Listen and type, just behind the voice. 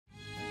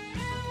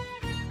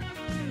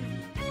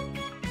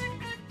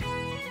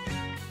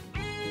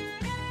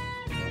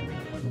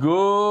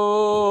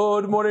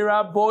Good morning,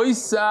 Rabbi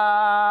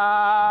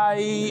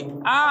Isai.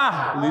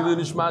 Liluy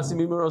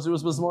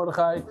Nishmas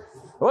Mordechai.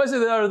 I say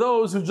there are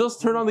those who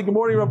just turn on the Good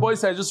Morning Rabbi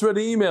Isai. I just read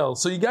the email,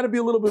 so you got to be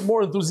a little bit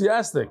more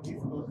enthusiastic.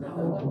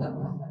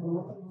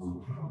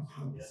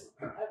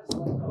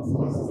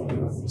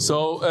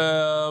 So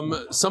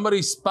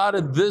somebody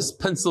spotted this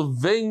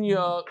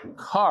Pennsylvania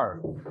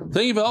car.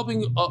 Thank you for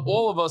helping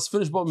all of us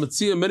finish Bava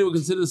Basra. Many would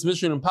consider this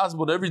mission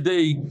impossible, but every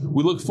day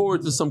we look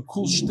forward to some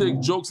cool shtick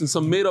jokes and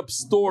some made-up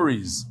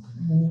stories.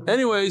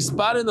 Anyway,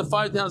 spotted in the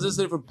 5 towns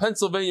yesterday from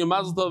Pennsylvania.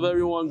 Mazel tov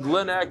everyone.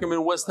 Glenn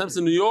Ackerman, West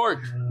Hempstead, New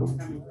York.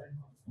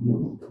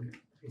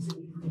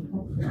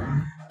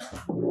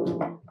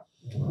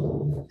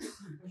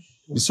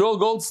 Yisroel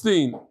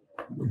Goldstein.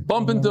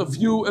 Bump into a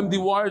few empty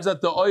wires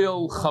at the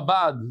oil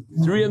Chabad.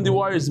 3 empty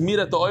wires meet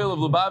at the oil of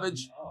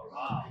Lubavitch.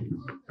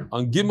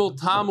 On Gimel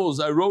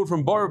Tammuz, I rode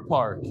from Borough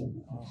Park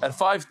at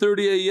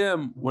 5:30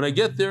 a.m. When I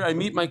get there, I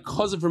meet my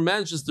cousin from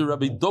Manchester,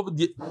 Rabbi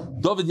David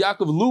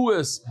Yaakov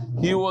Lewis.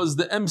 He was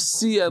the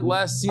MC at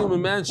last Siyum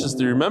in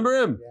Manchester. Remember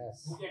him?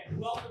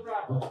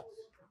 Yes.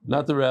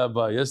 Not the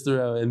rabbi, yes the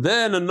rabbi. And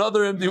then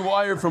another empty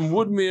wire from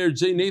Woodmere,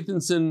 Jay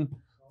Nathanson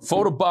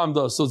photobombed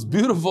us. So it's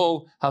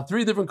beautiful how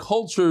 3 different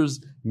cultures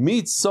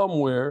meet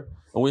somewhere,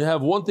 and we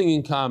have one thing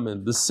in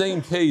common: the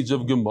same page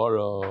of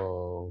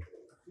Gemara.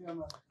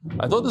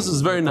 I thought this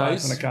is very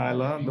nice.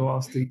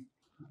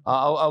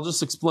 I'll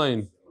just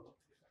explain.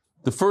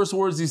 The first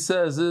words he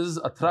says is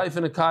a treif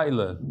and a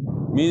kaila,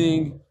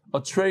 meaning a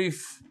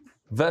treif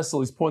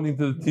vessel. He's pointing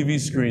to the TV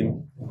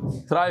screen.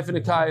 Treif and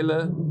a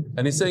kaila,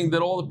 and he's saying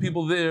that all the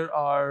people there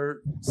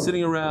are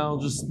sitting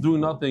around just doing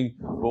nothing,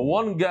 but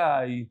one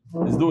guy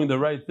is doing the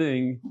right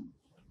thing.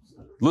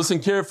 Listen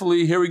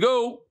carefully. Here we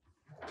go.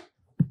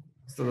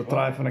 So the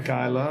treif and a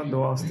kaila,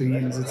 du hast die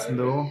hier sitzen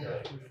du.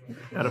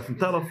 Auf dem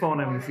Telefon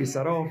haben wir viel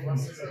auf.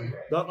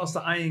 Dort noch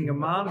der einige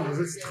Mann, der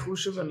sitzt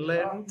Khushev und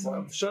lernt.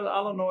 Shut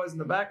all noise in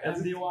the back.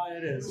 MDY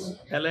it is.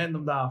 Lernt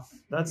them Daf.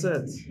 That's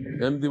it.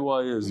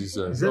 MDY is, he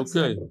says.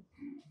 Okay.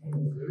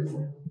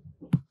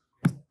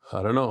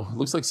 I don't know.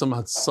 Looks like some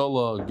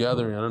Hatzalah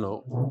gathering. I don't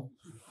know.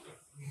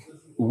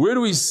 Where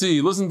do we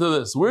see? Listen to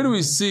this. Where do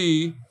we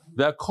see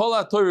that Kol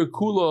HaTorah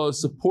Kula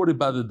is supported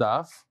by the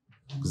Daf?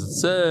 Because it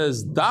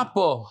says,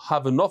 Dapa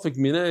havenofik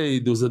minei,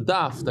 there was a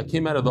daf that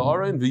came out of the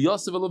Aron, the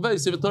Yosef Elevei,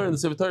 Sefer and the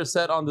Sefer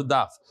sat on the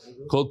daf.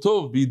 Kol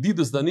Tov,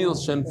 B'Yididus Daniel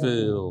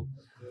Shenfil.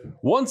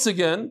 Once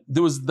again,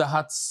 there was the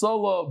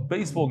Hatzalah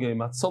baseball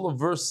game. Hatzalah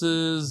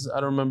versus, I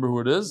don't remember who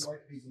it is.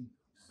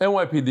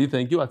 NYPD,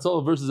 thank you.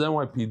 Hatzalah versus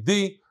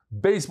NYPD,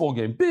 baseball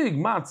game. Big,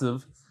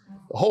 massive,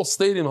 the whole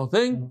stadium, the whole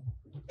thing.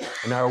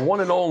 And our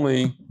one and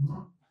only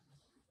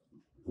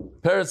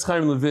Peretz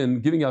Chaim Levin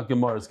giving out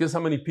Gemaras. Guess how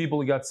many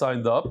people got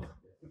signed up?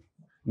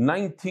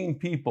 19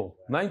 people.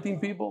 19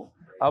 people?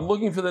 I'm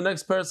looking for the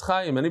next Peretz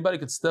Chaim. Anybody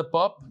could step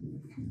up,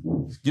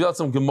 give out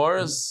some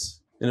Gemaras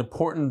in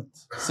important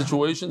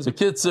situations. The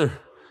Kitzer,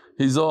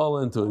 he's all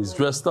into it. He's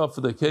dressed up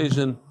for the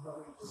occasion.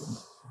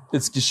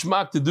 It's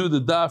Geschmack to do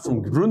the daf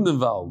from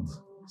Grundenwald.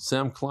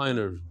 Sam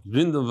Kleiner,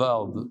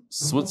 Grindenwald,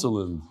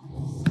 Switzerland.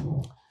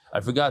 I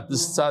forgot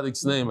this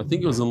tzaddik's name. I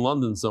think it was in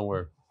London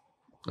somewhere.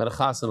 At a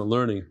chasana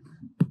learning.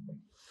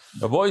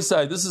 A voice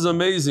side, this is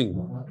amazing.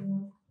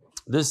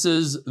 This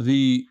is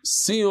the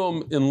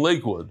Siyum in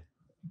Lakewood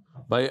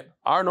by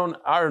Arnon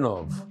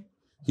Aronov.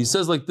 He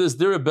says like this: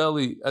 Dear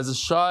Rebelli, as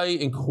shy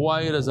and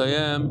quiet as I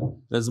am,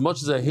 and as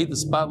much as I hate the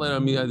spotlight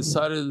on me, I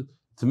decided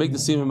to make the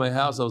Siyum in my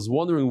house. I was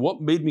wondering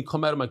what made me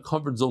come out of my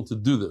comfort zone to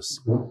do this.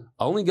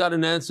 I only got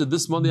an answer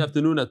this Monday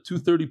afternoon at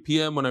 2:30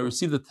 p.m. when I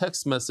received a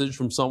text message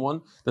from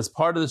someone that's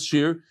part of the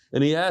shir,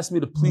 and he asked me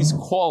to please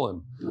call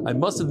him. I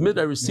must admit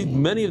I received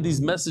many of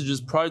these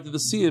messages prior to the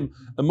Siyum,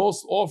 and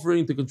most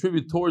offering to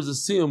contribute towards the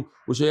Siyum,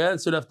 which I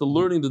answered after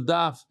learning the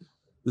daf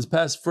this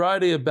past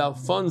Friday about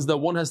funds that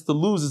one has to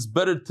lose. It's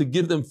better to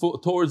give them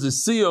towards the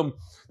Siyum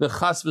than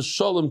chas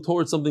v'shalom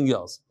towards something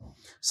else.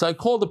 So I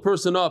called the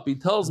person up. He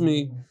tells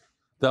me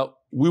that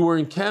we were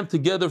in camp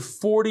together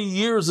 40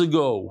 years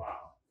ago,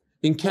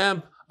 in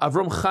camp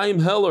Avram Chaim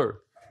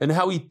Heller, and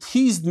how he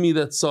teased me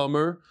that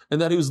summer,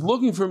 and that he was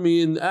looking for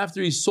me, and after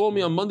he saw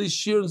me on Monday's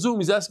shir and Zoom,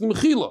 he's asking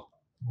Mechila.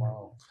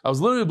 Wow. I was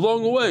literally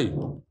blown away.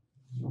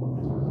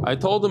 I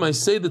told him I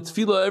say the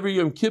tefillah every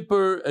Yom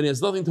Kippur, and he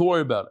has nothing to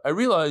worry about. I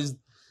realized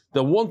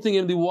that one thing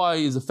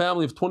MDY is a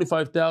family of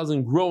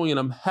 25,000 growing, and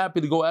I'm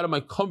happy to go out of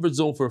my comfort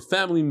zone for a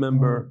family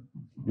member,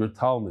 your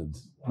Talmud.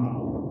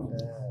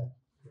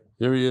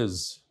 Here he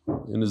is,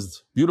 in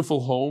his beautiful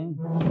home,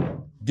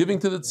 giving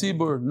to the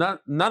tzibur,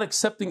 not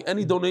accepting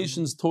any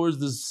donations towards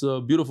this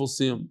beautiful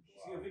siyum,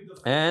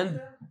 and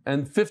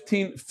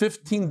 15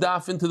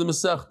 daf into the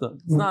Masechta.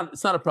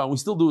 It's not a problem. We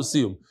still do a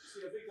siyum.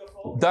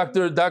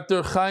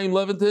 Dr. Chaim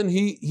Levinton,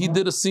 he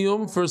did a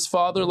siyum for his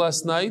father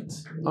last night.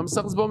 I'm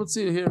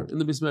here in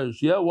the Bismarck.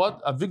 Yeah,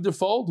 what? Avigdor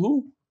Fold?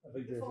 Who?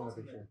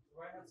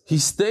 He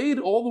stayed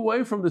all the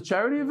way from the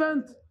charity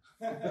event?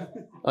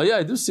 Oh yeah,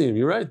 I do see him.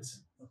 You're right.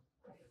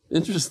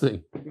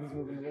 Interesting.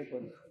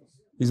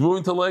 He's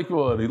moving to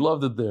Lakewood. He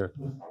loved it there.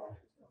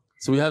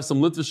 So we have some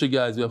Litvish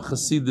guys, we have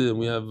Hasidim,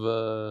 we have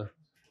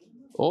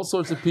all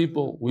sorts of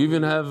people. We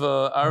even have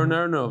Aaron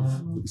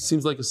Ernov.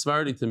 Seems like a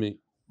Sephardi to me.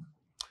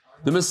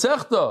 The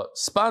Masechta,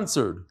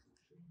 sponsored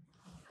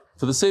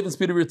for the safe and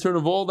speedy return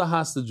of all the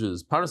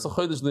hostages. Parnas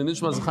HaChodesh,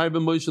 Nishmas, Zechraya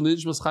ben Moshe,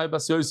 Nishmas, Chai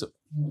bas Yosef.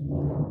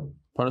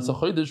 Parnas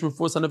HaChodesh,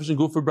 Refuat, hanefesh, and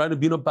Guf for Breina,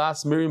 Bina,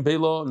 Bas, Miriam,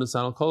 Baila,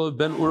 Netanel, Kalev,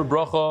 Ben,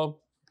 Bracha,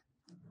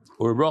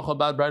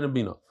 Bad, Breina,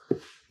 Bina.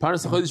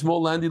 Parnas HaChodesh, Moe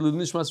Landy,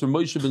 Nishmas, R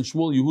Moshe ben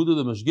Shmuel Yehuda,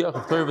 the Mashgiach,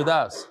 of torah,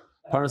 vodaas.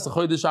 Parnas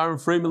HaChodesh, Ahron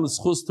Fraiman,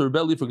 l'schus,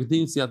 terbeli, for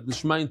continuing siyadta,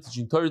 dishmaya,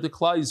 teaching torah to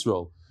klal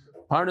yisroel.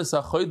 Parnas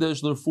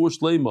HaChodesh, l'refuat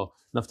shleima,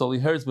 Naftali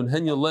Herz ben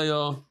Henya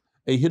Leah,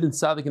 a hidden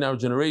tzaddik in our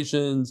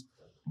generations.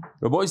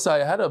 Rabbi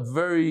Isai, I had a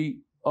very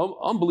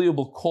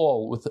unbelievable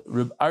call with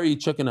Reb Ari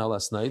checking out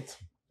last night.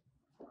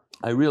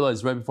 I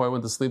realized right before I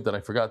went to sleep that I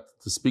forgot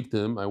to speak to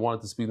him. I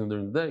wanted to speak to him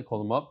during the day. I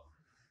called him up.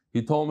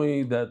 He told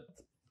me that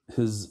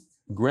his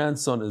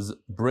grandson is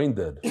brain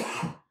dead.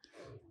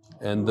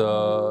 And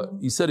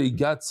he said he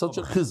got such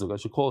a chizuk, I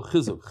should call it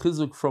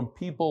chizuk from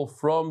people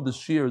from the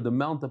shir, the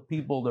amount of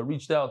people that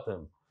reached out to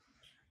him.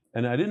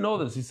 And I didn't know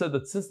this. He said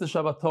that since the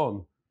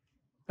Shabbaton,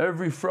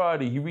 every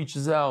Friday he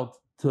reaches out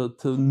to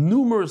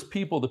numerous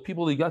people, the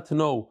people he got to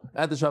know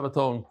at the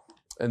Shabbaton,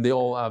 and they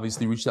all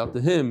obviously reached out to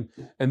him.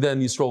 And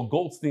then Yisroel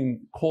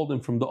Goldstein called him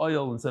from the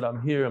oil and said,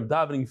 I'm here, I'm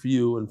davening for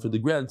you and for the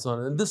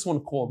grandson. And this one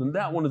called, and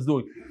that one is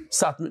doing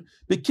Satmar.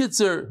 The kids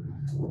are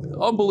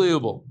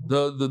unbelievable.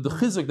 The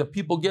chizuk that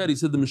people get, he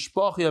said, the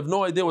mishpach, you have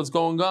no idea what's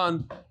going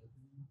on.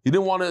 He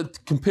didn't want to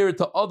compare it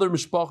to other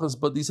mishpachas,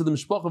 but he said the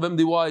mishpach of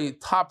MDY,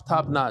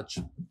 top notch.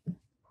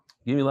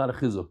 Gave me a lot of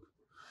chizuk.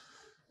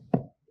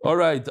 All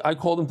right, I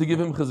called him to give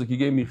him chizuk. He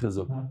gave me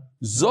chizuk.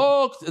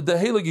 Zogt the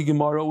Heilige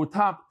Gemara, we're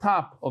top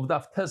of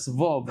Daf Tes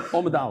Vav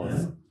Amud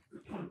Aleph.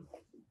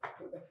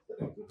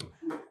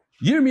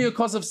 Yirmiyah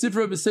Kosav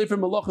Sifra b'Sefer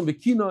Melachim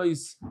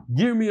v'Kinois.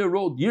 Yirmiyah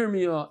wrote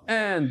Yirmiyah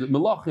and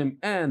Melachim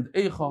and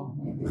Eicha.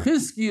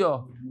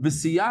 Chizkiah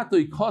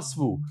v'Siyadta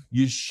Kosvu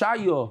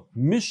Yeshaya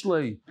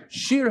Mishlei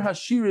Shir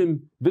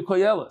Hashirim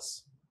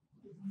v'Koyeles.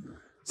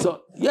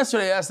 So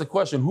yesterday I asked the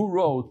question: who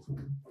wrote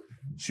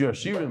Shir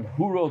Hashirim?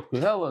 Who wrote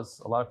Koheles?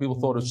 A lot of people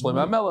thought it's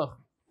Shlomo HaMelech.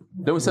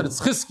 Then we said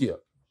it's Chizkiah.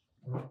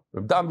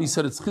 Reb Dambi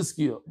said it's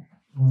Chizkiah.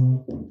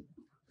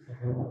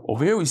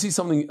 Over here we see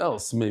something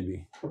else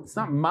maybe. It's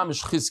not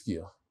Mamish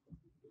Chizkiah.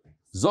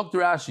 Zokt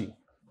Rashi.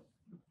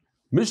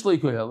 Mishlei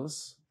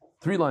Koheles,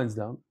 3 lines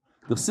down.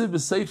 The Chsiv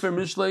b'Sefer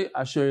Mishlei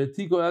Asher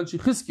Yetiko Anshi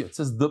Chizkiah. It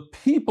says the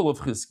people of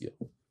Chizkiah.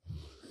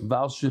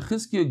 Val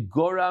Shechizkiah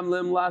Goram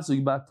Lem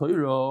Lasuk Bat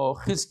Torah.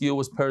 Chizkiah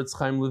was Peretz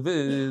Chaim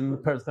Levin.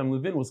 Peretz Chaim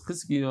Levin was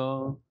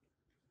Chizkiah.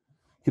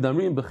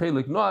 Kidamrim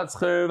Bechelik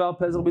Noatzcher Val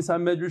Pezach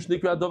B'Sam Medrash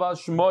Nikra Doval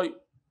Shmoy.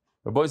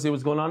 Rabbi, say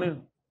what's going on here?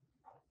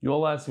 You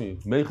all ask me.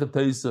 Meicha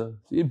Teisa.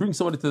 You bring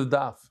somebody to the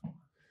daf.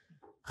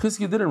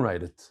 Chizkiah didn't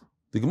write it.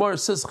 The Gemara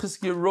says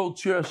Chizkiah wrote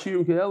Shir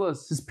Hashirim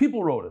Kehelas. His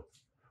people wrote it,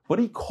 but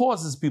he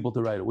causes people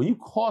to write it. When you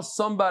cause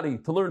somebody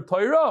to learn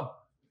Torah,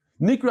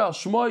 Nikra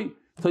Shmoy.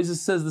 Taisa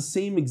says the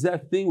same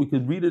exact thing. We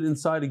could read it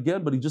inside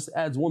again, but he just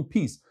adds one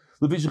piece.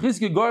 Nikra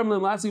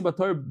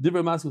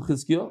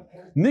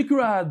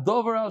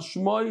Hadover al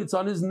Shmoy, it's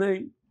on his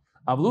name.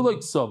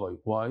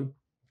 Why?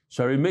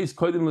 Shari Meis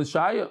Kodim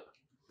L'Shaya.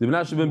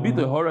 Divnash ben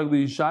Bita Horag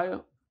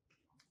L'Yishaya.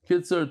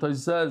 Kitzer, Taisa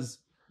says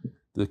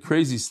the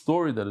crazy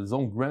story that his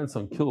own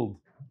grandson killed.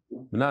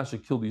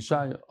 Menashe killed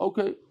Yishaya.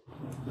 Okay.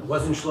 It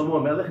wasn't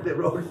Shlomo HaMelech that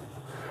wrote it?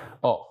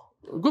 Oh,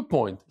 good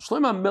point.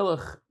 Shlomo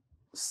HaMelech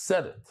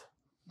said it.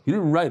 He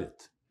didn't write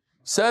it.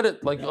 He said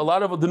it like a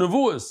lot of the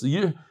Nevuas.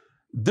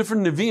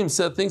 Different Nevi'im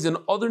said things, and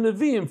other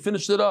Nevi'im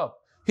finished it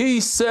up. He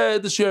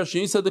said the Shir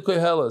Hashirim, he said the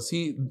Koheles.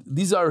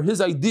 These are his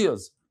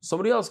ideas.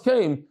 Somebody else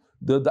came.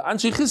 The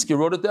Anshe Chizkiah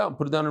wrote it down,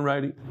 put it down in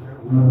writing.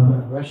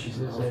 Rashi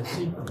says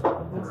secret.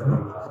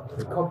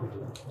 They copied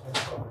it.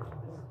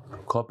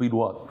 Copied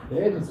what? They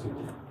edited it.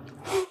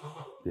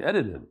 They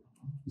edited it.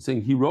 You're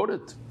saying he wrote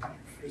it?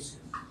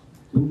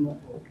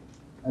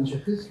 Anshe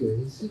Chizkiah,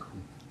 he's secret.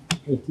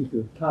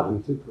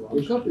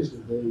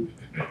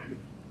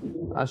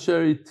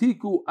 Asher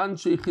itiku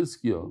anshe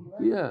Chizkiah.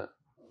 Yeah.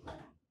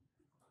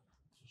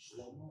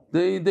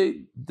 They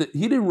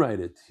he didn't write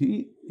it.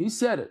 He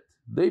said it.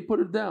 They put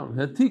it down.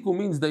 Hatiku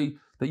means that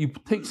you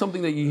take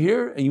something that you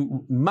hear and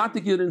you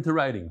matik it into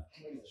writing.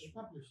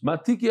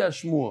 Matiki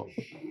ashmua.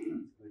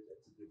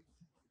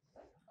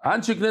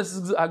 Anshe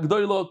Knesset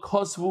Agdoila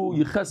Kosvu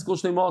Yecheskel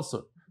Shnei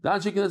Maser. The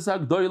Anshe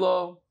Knesset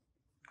Agdoila,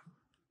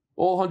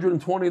 all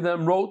 120 of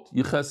them wrote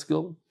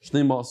Yecheskel,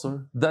 Shnei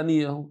Maser,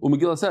 Daniel,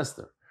 Megillas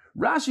Esther.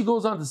 Rashi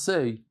goes on to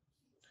say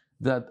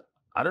that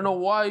I don't know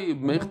why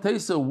Meich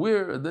Teisa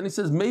where. Then he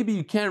says maybe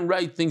you can't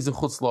write things in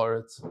Chutz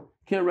La'aretz. You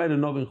can't write a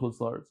Nov in Chutz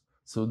La'aretz.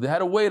 So they had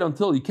to wait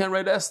until you can't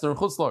write Esther in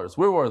Chutz La'aretz.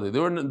 Where were they? They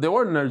weren't in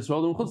Eretz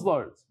Yisrael. They were in Chutz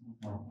La'aretz.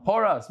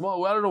 Paras.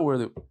 Well, I don't know where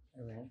they were.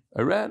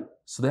 Iran.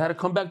 So they had to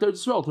come back to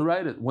Eretz Yisrael to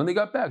write it. When they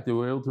got back, they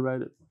were able to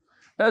write it.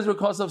 Ezra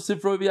Kosav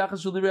Sifro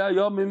V'Yachas Shel Divrei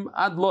Hayomim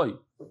Ad Loy.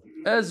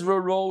 Ezra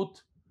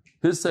wrote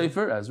his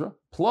Sefer, Ezra,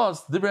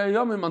 plus Divrei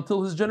Hayomim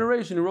until his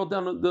generation. He wrote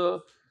down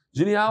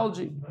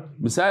Genealogy.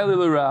 Messiah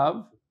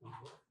Rav.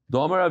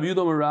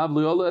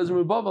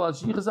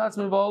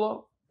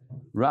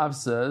 Rav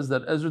says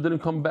that Ezra didn't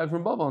come back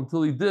from Bavel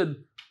until he did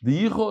the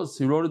Yichos.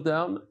 He wrote it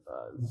down.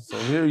 So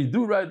here you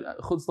do write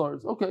Chutz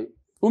La'aretz. Okay.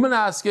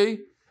 Umanaske,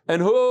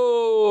 and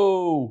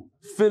who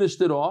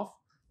finished it off?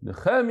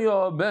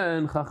 Nehemiah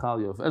ben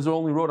Chachalya. Ezra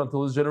only wrote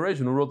until his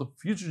generation, who wrote the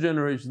future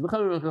generations.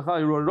 Nehemiah ben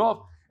Chachalya wrote it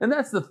off. And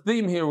that's the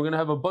theme here. We're going to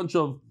have a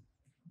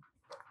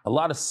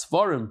lot of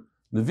Svarim,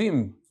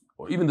 Nevim,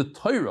 or even the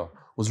Torah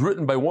was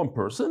written by one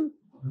person,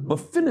 but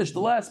finished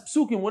the last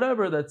psukim,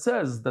 whatever that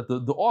says that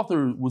the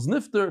author was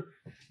nifter,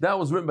 that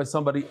was written by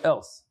somebody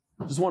else.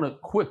 Just want a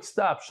quick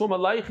stop. Shalom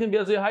Aleichem,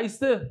 wie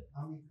heißt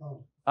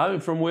I'm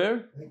from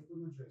where?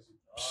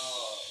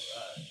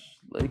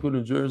 Lakewood,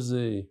 New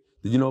Jersey.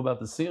 Did you know about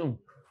the Siyum?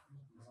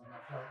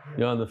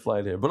 You're on the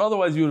flight here. But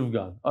otherwise you would have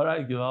gone. All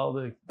right,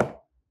 Givaldik.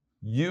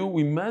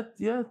 We met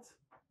yet?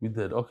 We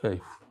did. Okay.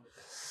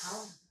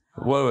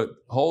 Wait.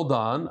 Hold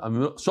on.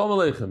 Shalom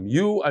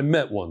Aleichem. I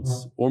met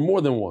once, or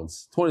more than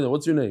once. 20.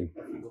 What's your name?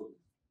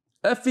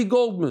 Effie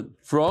Goldman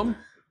from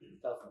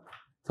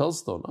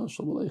Telstone. Oh,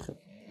 Shalom Aleichem.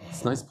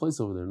 It's a nice place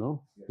over there,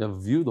 no? You have a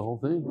view, the whole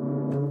thing.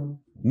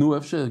 Nu,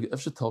 Efshe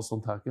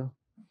Telstone Taka.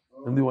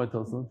 MDY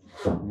Telstone.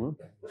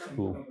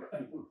 Cool.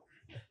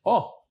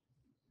 Oh,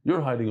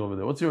 you're hiding over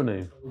there. What's your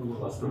name?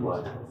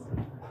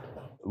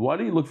 Why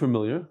do you look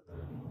familiar?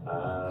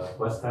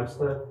 West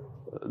Hempstead?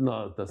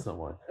 No, that's not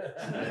why.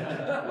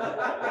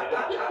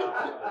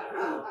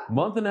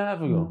 Month and a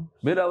half ago.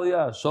 Made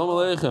Aliyah. Shalom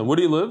Aleichem. Where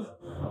do you live?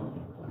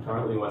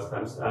 Currently West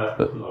Hempstead.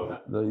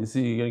 You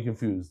see, you're getting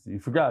confused. You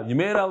forgot. You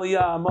made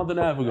Aliyah a month and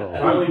a half ago.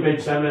 Currently Beit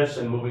Shemesh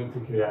and moving to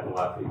Kiryat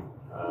Malachi.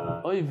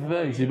 Oy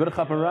vey, so you better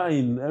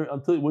chaparayin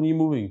until when are you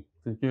moving?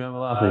 To Kiryat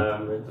Malachi.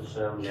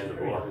 The end of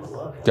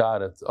August.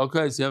 Got it.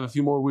 Okay, so you have a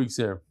few more weeks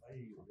here.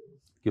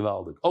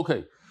 Givaldik.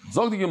 Okay.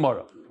 Zog the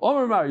Gemara.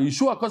 Omer Mar,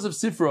 Yeshua Kosev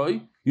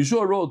Sifroi.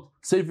 Yeshua wrote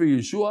Sefer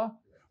Yeshua.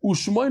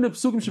 Ushmoine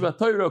psukim shebat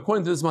Torah.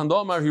 According to this man,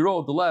 Omar, he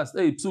wrote the last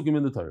 8 psukim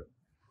in the Torah.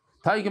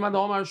 Taiki man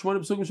Omar Shmoine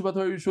psukim shebat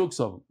Torah Yeshua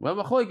Ksav. We have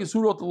a machlokes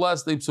who wrote the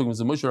last 8 psukim. Is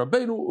it Moshe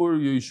Rabbeinu or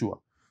Yeshua?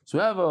 So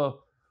we have a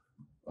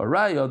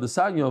raya, the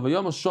sanya of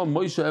Yom Hashem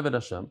Moshe Eved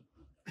Hashem.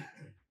 It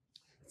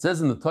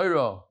says in the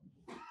Torah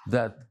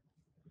that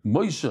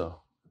Moshe,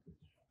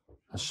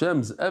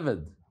 Hashem's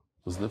Eved,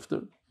 was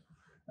lifter.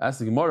 Ask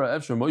the Gemara,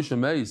 Efsher Moshe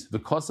Meis, the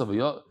Kosav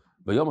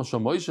Vayom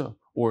Hashem Moshe,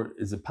 or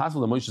is it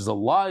possible that Moshe is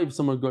alive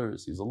somewhere?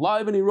 Goyers, he's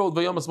alive and he wrote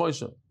Vayom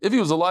Moshe. If he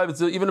was alive,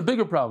 it's even a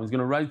bigger problem. He's going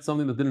to write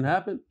something that didn't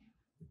happen.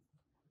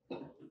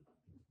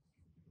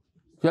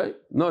 Okay,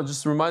 no, it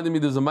just reminded me.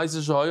 There's a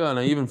Ma'aseh Shahaya, and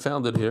I even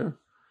found it here.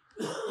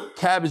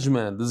 Cabbage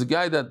Man. There's a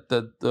guy that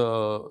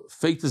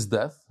faked his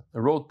death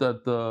and wrote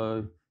that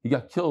he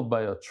got killed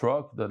by a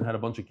truck that had a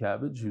bunch of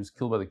cabbage. He was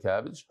killed by the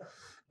cabbage.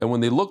 And when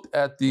they looked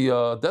at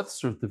the death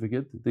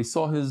certificate, they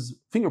saw his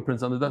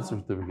fingerprints on the death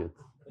certificate.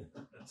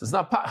 So it's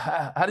not,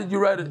 how did you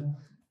write it?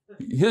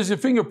 Here's your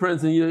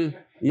fingerprints and you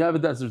have a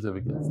death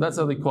certificate. So that's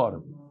how they caught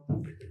him.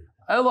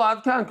 Elo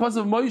Adkan, because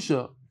of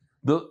Moshe,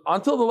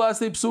 until the last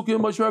day, Psukim,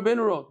 Moshe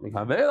Rabbeinu wrote.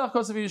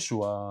 Because of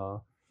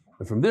Yeshua.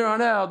 And from there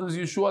on out, there's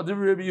Yeshua,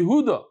 Rabbi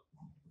Yehuda.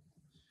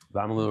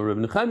 Rabbi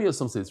Nechemiah,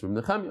 some say it's Rabbi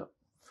Nechemiah.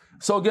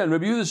 So again,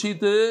 Rabbi Yehuda's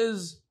sheet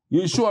is,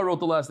 Yeshua wrote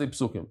the last day,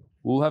 Psukim.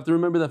 We'll have to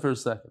remember that for a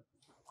second.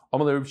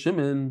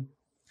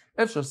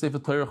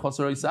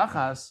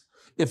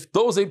 If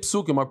those 8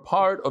 psukim are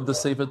part of the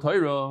Sefer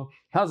Torah,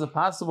 how is it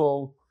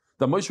possible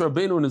that Moshe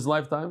Rabbeinu in his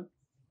lifetime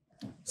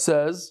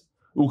says,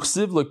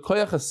 Moshe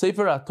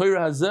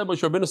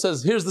Rabbeinu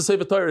says, here's the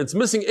Sefer Torah, it's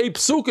missing 8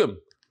 psukim.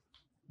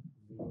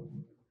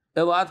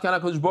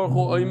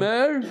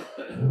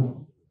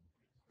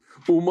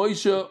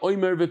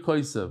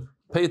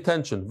 Pay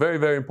attention, very,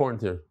 very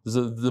important here. This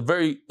is a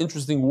very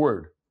interesting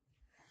word.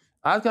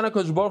 Ad kana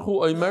Kodesh Baruch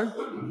Hu Omer.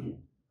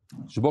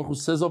 Baruch Hu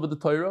says over the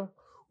Torah,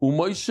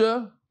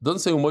 Moshe doesn't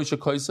say Moshe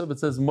Kaisav, it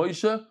says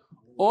Moshe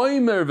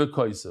Omer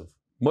v'Kaisav.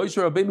 Moshe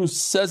Rabbeinu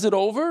says it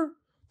over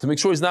to make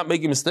sure he's not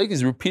making a mistake,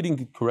 he's repeating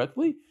it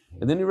correctly,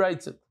 and then he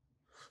writes it.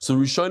 So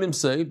Rishonim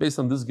say, based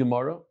on this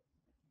Gemara,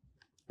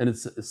 and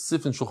it's a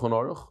Sif in Shulchan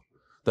Aruch,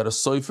 that a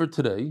Sofer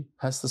today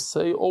has to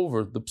say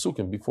over the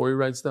psukim before he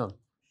writes down. He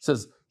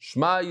says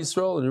Shema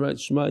Yisroel, and he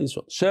writes Shema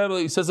Yisroel.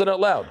 He says it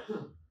out loud.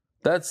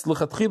 That's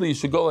l'chatchila, you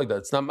should go like that.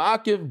 It's not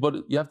ma'akiv,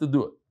 but you have to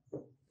do it.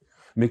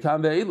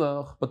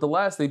 But the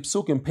last 8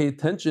 psukim, pay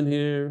attention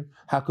here.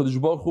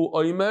 HaKadosh Baruch Hu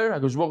Omer,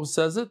 HaKadosh Baruch Hu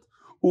says it.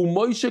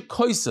 Moshe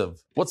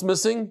Kaisev. What's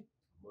missing?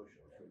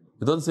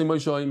 It doesn't say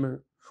Moshe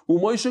Omer.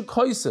 Moshe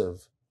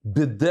Kaisev.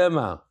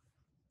 B'dema.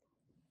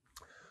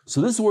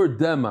 So this word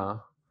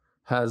dema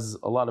has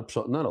a lot of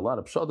pshat, not a lot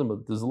of pshatim,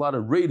 but there's a lot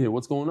of raid here.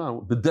 What's going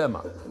on?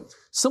 B'dema.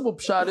 Simple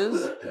pshat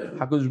is,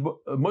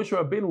 Moshe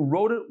Rabbeinu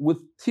wrote it with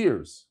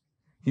tears.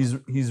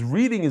 He's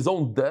reading his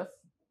own death,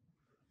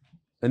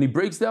 and he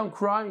breaks down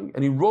crying,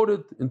 and he wrote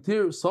it in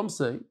tears. Some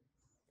say,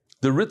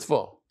 the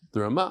Ritva,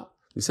 the Ramah,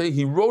 they say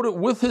he wrote it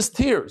with his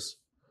tears.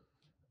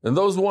 And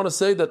those who want to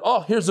say that,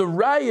 oh, here's a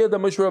raya that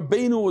Moshe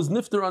Rabbeinu was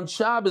nifter on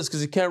Shabbos because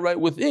he can't write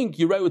with ink,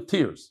 you write with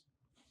tears.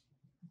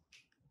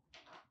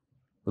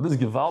 But this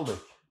is Givaldic.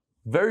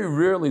 Very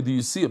rarely do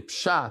you see a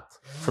pshat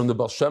from the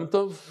Baal Shem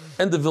Tov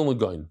and the Vilna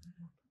Gaon.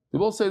 They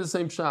both say the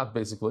same pshat,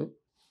 basically.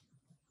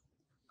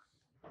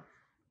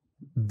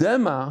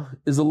 Dema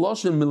is a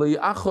lashon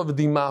mileiacha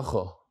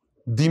v'dimacha.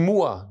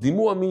 Dimua.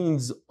 Dimua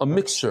means a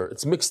mixture.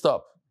 It's mixed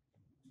up.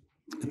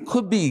 It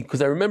could be,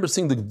 because I remember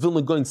seeing the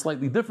Vilna Gaon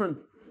slightly different,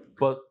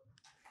 but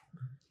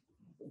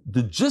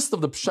the gist of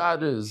the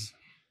pshat is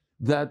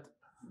that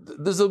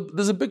there's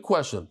a big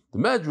question. The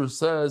Medrash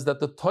says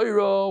that the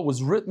Torah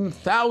was written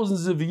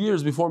thousands of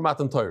years before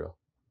Matan Torah.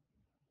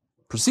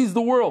 Precedes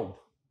the world.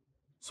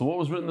 So what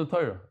was written in the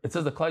Torah? It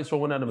says that Klal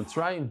Yisrael went out of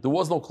Mitzrayim. There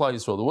was no Klal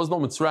Yisrael. There was no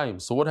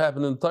Mitzrayim. So what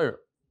happened in the Torah?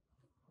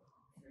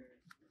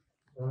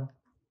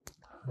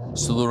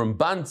 So the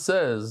Ramban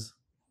says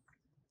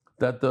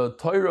that the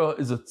Torah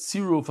is a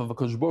tziruf of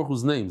HaKadosh Baruch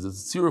Hu's names.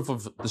 It's a tziruf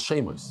of the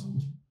Shemos.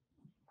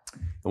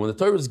 And when the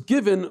Torah was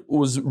given, it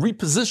was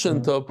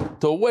repositioned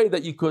to a way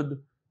that you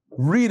could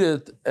read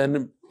it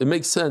and it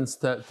makes sense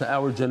to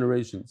our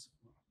generations.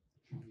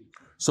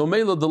 So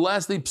Mela, the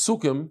last 8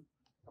 psukim,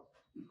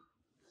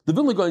 the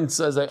Vilna Gaon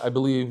says, I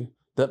believe,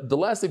 that the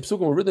last 8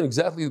 psukim were written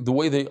exactly the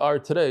way they are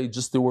today,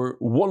 just they were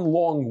one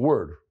long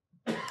word.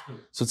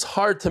 So it's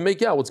hard to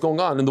make out what's going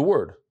on in the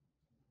word.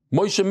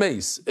 Moshe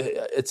Meis,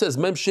 it says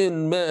Mem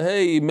Shin,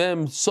 Hey,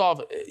 Mem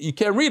Sof, you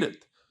can't read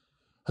it.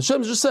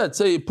 Hashem just said,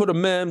 say, put a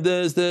mem,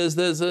 there's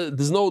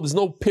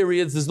no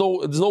periods, there's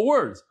no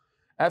words.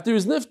 After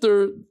his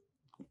nifter,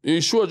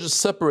 Yeshua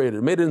just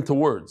separated, made it into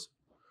words.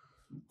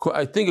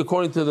 I think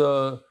according to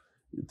the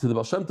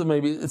Baal Shem Tov,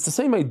 maybe it's the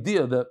same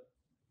idea that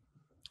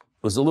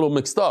was a little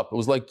mixed up. It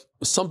was like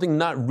something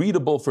not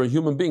readable for a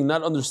human being,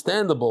 not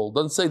understandable. It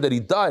doesn't say that he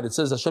died. It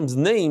says Hashem's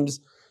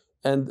names,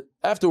 and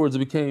afterwards it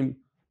became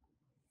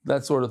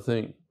that sort of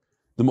thing.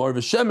 The Ma'ariv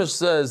Shemesh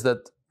says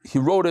that he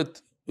wrote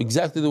it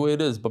exactly the way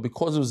it is, but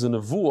because it was a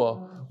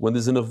nevuah, when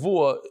there's a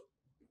nevuah,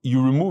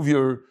 you remove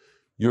your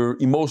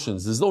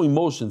emotions. There's no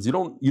emotions.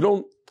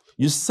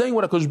 You're saying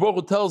what HaKadosh Baruch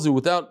Hu tells you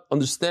without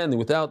understanding,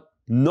 without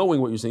knowing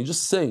what you're saying. You're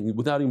just saying it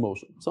without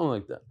emotion. Something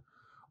like that.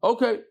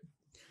 Okay.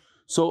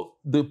 So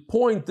the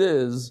point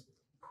is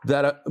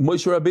that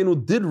Moshe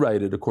Rabbeinu did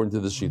write it according to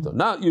the Shita,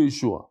 not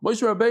Yeshua.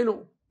 Moshe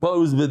Rabbeinu, but it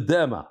was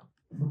V'dema.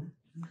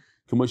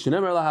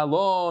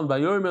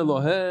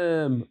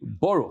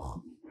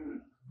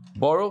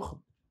 Baruch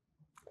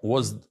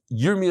was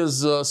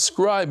Yirmiya's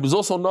scribe, was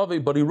also Navi,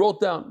 but he wrote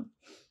down.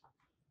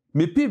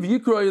 Mipiv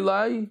Yikra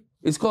Eli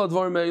is called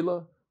Dvar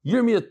Meila.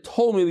 Yirmiyah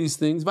told me these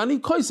things. So it's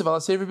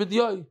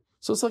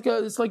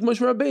like Moshe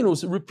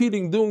Rabbeinu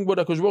repeating, doing what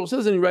HaKadosh Baruch Hu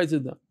says, and he writes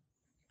it down.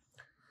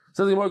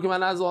 Says in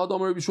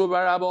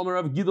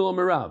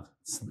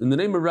the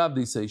name of Rav,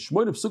 they say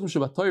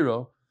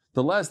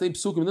the last 8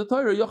 psukim in the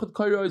Torah, Yachad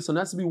Kaira, so it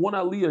has to be one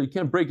aliyah. You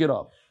can't break it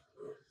up.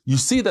 You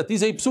see that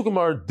these 8 psukim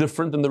are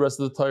different than the rest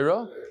of the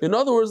Torah. In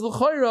other words,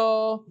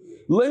 l'chayra,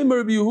 leimer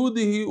Rabbi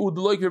Yehudi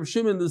udloik Reb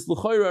Shimon. This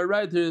l'chayra,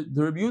 right? The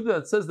Rabbi Yehuda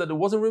that says that it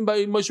wasn't written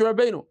by Moshe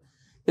Rabbeinu.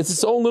 It's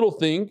its own little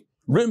thing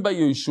written by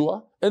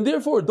Yeshua, and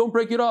therefore don't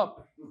break it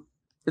up.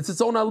 It's its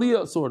own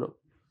aliyah, sort of.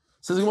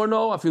 Says Gemara,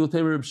 no, I feel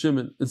tamer Reb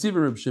Shimon. It's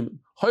even Reb Shimon.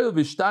 Hayil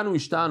v'ishtanu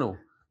ishtanu.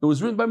 It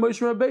was written by Moshe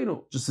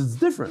Rabbeinu. Just it's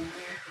different.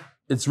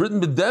 It's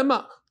written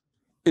b'dema.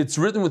 It's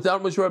written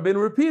without Moshe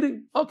Rabbeinu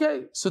repeating.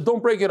 Okay, so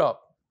don't break it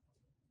up.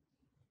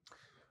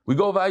 We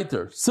go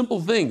weiter.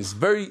 Simple things,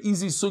 very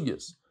easy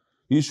sugyas.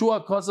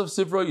 Yeshua Kasav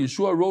Sifra,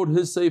 Yeshua wrote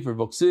his sefer,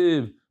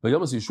 Voksiv,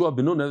 Vayamas Yeshua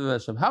Binu Nevev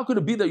Hashem. How could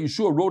it be that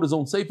Yeshua wrote his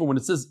own sefer when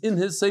it says in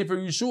his sefer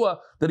Yeshua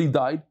that he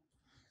died?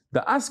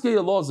 The Askei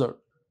Elazar,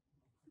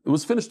 it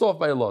was finished off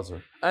by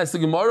Elazar. As the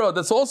Gemara,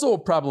 that's also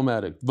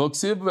problematic.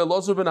 Voksiv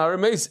Elazar ben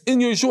Arameis. In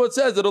Yeshua it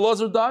says that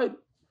Elazar died.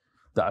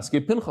 The Askei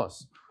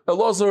Pinchas.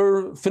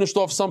 Elazar finished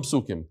off some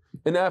psukim,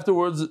 and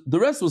afterwards the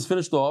rest was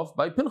finished off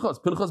by Pinchas.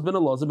 Pinchas ben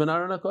Elazar ben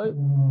Aaron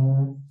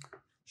HaKohen.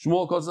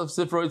 Shmuel Kosav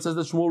Sifra, it says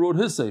that Shmuel wrote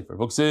his sefer.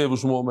 V'ksiv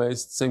Shmuel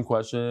Meis, same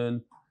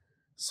question,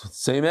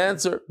 same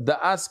answer. The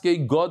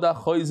Askei Goda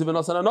Choyziv and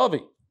Asan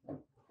Hanavi.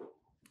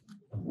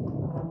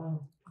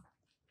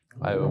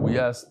 We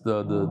asked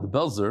the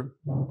Belzer.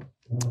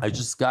 I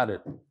just got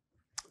it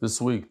this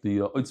week. The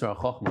Oitzer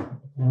HaChachma.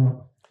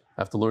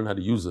 I have to learn how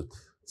to use it.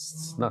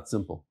 It's not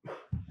simple.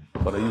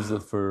 But I use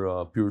it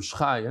for Pirush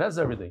Chai. It has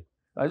everything.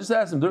 I just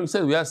asked him during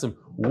Seder. We asked him,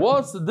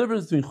 "What's the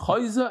difference between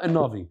Chayza and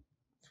Navi?"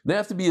 You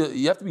have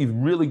to be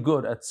really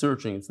good at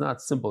searching. It's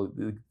not simple.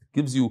 It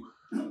gives you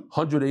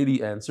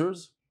 180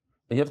 answers,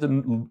 and you have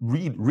to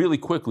read really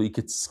quickly. You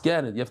can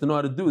scan it. You have to know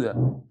how to do that.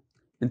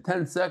 In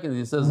 10 seconds,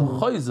 he says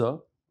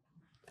Chayza.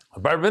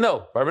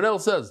 Barbanel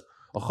says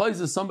a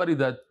Chayza is somebody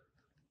that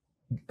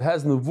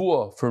has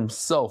nevuah for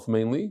himself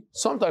mainly,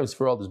 sometimes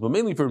for others, but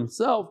mainly for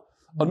himself.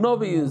 A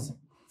Navi is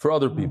for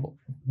other people.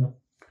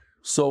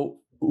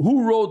 So,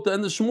 who wrote the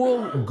end of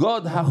Shmuel?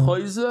 God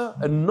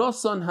HaChoyze and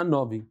Nasan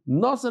HaNavi.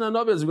 Nasan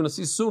HaNavi, as we're going to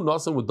see soon,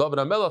 Nasan with David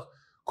HaMelech.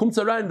 Kum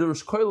tzarayin, the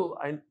Rosh Koil,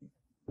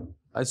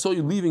 I saw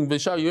you leaving,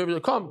 Vesha, you're able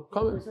to come.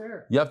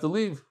 You have to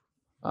leave.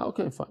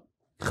 Okay, fine.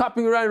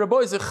 Chapping around,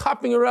 Rabbi, say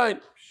chapping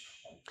around.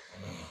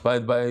 by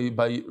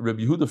Rabbi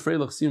Yehuda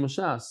Freilach Siyum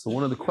Hashas. So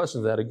one of the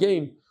questions, they had a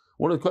game.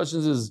 One of the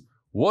questions is,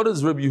 what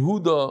does Rabbi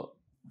Yehuda,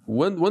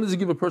 when does he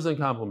give a person a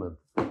compliment?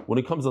 When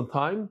he comes on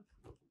time?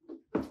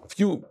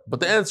 But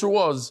the answer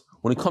was,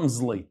 when he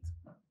comes late.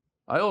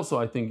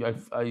 I think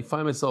I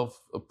find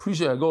myself I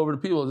go over to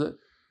people,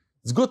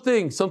 it's a good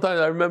thing. Sometimes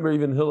I remember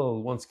even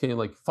Hillel once came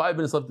like 5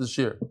 minutes left this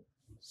year.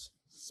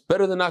 It's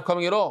better than not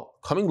coming at all.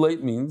 Coming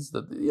late means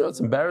that, it's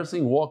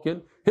embarrassing, walk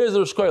in. Here's the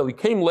Rosh Koyel. He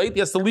came late, he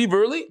has to leave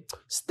early,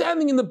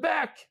 standing in the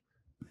back.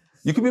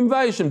 You can be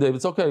invited him, Dave.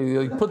 It's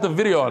okay. Put the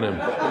video on him.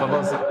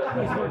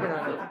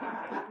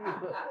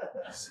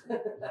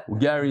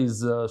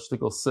 Gary's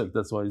shtickle sick.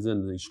 That's why he's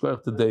in.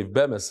 Shkoyach to Dave.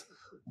 Bemes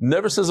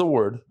never says a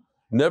word,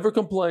 never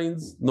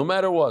complains, no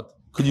matter what.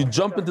 Could you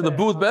jump into the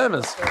booth,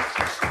 Bemes?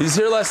 He's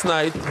here last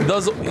night.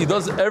 He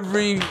does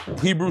every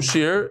Hebrew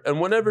shir,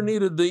 and whenever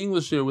needed, the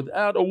English shir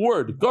without a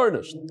word,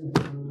 garnished.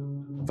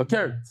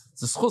 Fakert.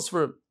 It's a schus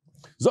for him.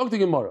 Zog the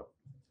Gemara.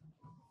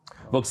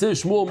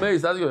 Shmuel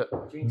Meis.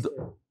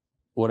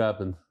 What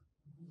happened?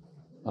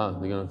 They're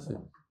gonna see.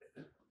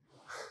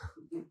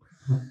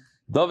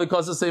 David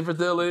Kasa Sefer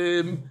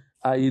Telim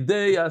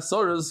Ayidei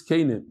Asoras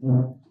Kainim.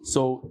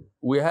 So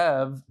we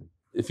have,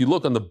 if you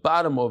look on the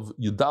bottom of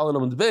Yudal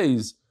Amud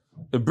Beis,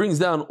 it brings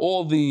down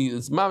all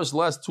it's mamish the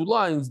last 2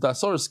 lines. The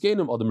Asoras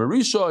Kainim, Adam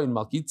Marisha in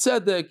Malki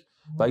Tzedek,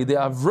 Vayidei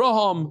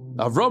Avraham.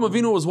 Avraham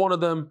Avinu was one of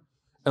them.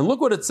 And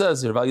look what it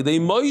says here: Vayidei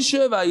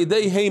Moshe,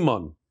 Vayidei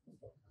Haman,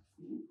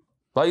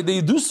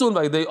 Vayidei Dusun,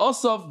 Vayidei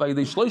Asaf,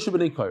 Vayidei Shloisha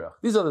b'nei Korach.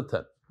 These are the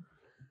 10.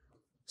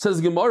 Says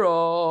Gemara,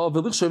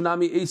 V'lichshav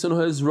nami Eson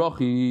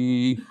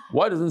ha'ezrachi.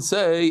 Why doesn't it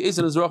say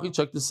Eson ha'ezrachi?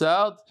 Check this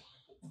out.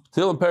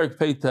 Till in Perik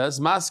Peites,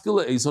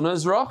 Maskele Eson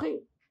ha'ezrachi.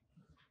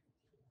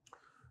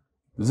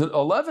 Is it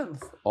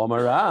 11th?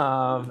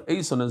 Omarav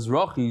Eson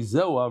ha'ezrachi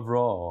Zeu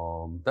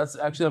Avram. That's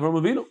actually Avram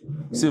Avinu.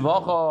 Ksiv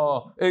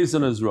hacha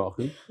Eson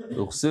ha'ezrachi.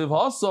 Uksiv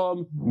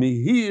hasam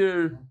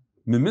mihir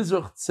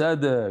mimizrach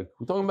tzedek.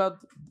 We're talking about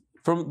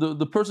from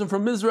the person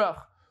from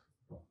Mizrach.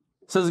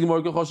 Says the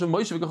Gemara,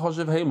 Moshe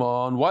v'Kachoshev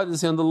Haman. Why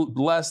does he on the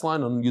last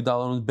line on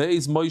Yudal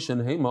Beis, Moshe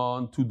and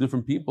Haman, 2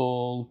 different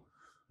people?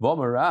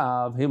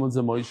 V'amarav Haman's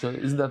and Moshe.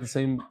 Isn't that the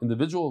same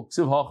individual?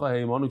 Ksiv hacha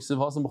Haman, Ksiv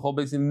hasam b'chol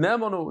beis in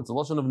Nemanu. It's a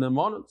lashon of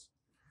Nemanut.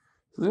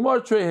 Says the Gemara,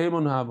 Trei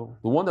Haman Havu,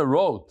 the one that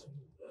wrote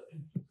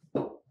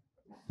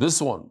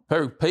this one,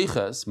 Perik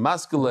Peiches,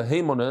 Maskele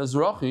Haman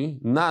Ezrachi,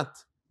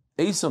 not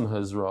Eson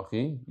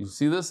Ezrachi. You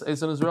see this,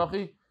 Eson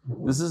Ezrachi?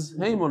 This is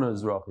Haman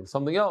Ezrachi,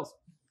 something else.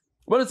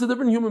 But it's a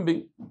different human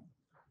being.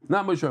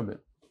 Not Moshe Rabbeinu.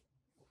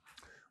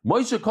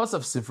 Moshe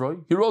Kosav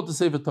Sifroi, he wrote the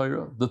Sefer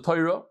Torah,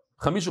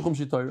 Chamisha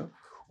Chumshi Torah,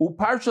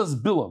 Parshas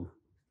Bilam.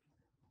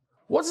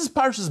 What's this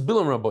Parshas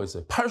Bilam, Rabbi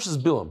say? Parshas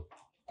Bilam.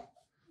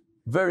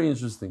 Very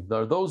interesting. There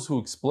are those who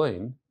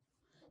explain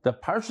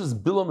that Parshas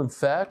Bilam, in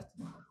fact,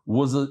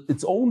 was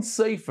its own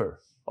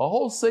sefer, a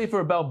whole sefer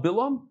about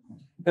Bilam,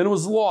 and it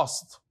was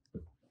lost.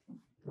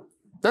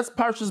 That's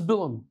Parshas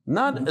Bilam.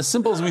 Not as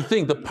simple as we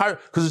think.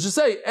 Because it should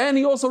say, and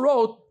he also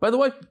wrote, by the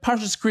way,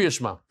 Parshas Kriya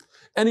Shema.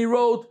 And he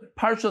wrote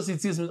Parshas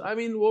Yitzis. I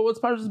mean, what's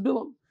Parshas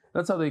Bilam?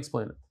 That's how they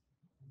explain it.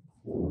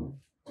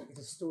 It's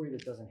a story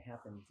that doesn't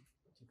happen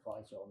to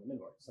Klal Yisrael in the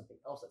Midbar. Something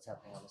else that's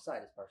happening on the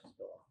side is Parshas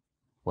Bilam.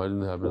 Why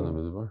didn't it happen in the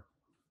Midbar?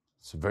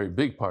 It's a very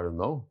big part of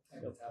no.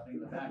 It's happening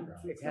in the background.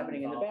 It's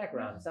happening in the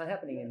background. It's not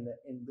happening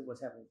in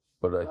what's happening.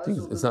 But I think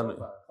it's not.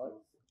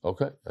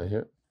 Okay, I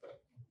hear.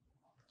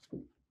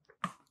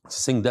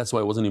 Saying that's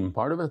why it wasn't even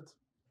part of it.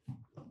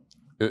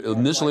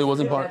 Initially, it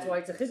wasn't part. That's why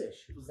it's a chiddush.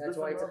 That's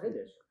why it's a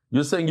chiddush.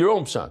 You're saying your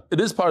own pshat.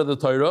 It is part of the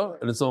Torah,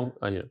 and its own.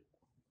 I hear.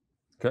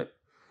 Okay.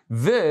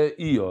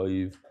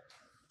 Ve'iyov.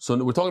 So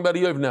we're talking about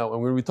Iyov now,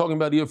 and we're going to be talking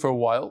about Iyov for a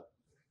while.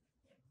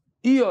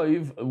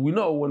 Iyov, we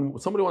know when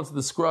somebody wants to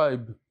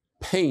describe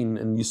pain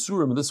and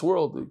yisurim in this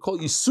world, they call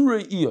it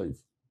yisurei Iyov.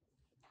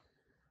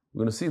 We're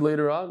going to see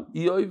later on,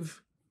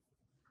 Iyov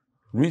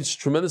reached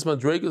tremendous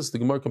madregas. The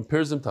Gemara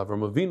compares him to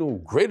Avram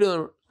Avinu, greater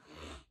than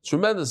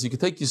tremendous. You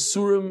could take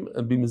yisurim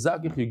and be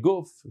mizakich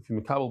yiguf if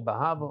you mekabel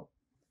bahava.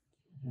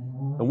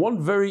 And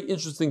one very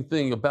interesting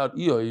thing about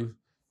Iyov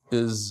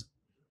is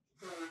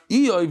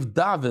Iyov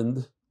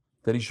davened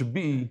that he should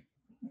be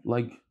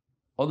like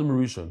Adam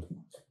Rishon.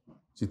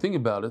 So you think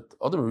about it,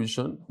 Adam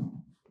Rishon,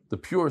 the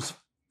purest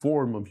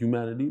form of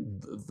humanity,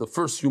 the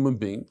first human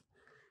being.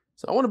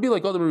 So I want to be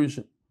like Adam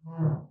Rishon.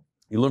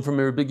 You learn from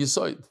Mary Big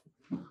Yisoid.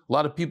 A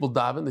lot of people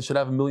daven, they should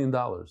have $1 million.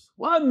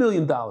 $1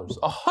 million,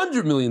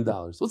 $100 million.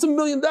 What's $1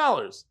 million?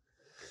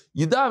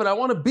 You daven, I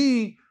want to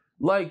be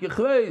like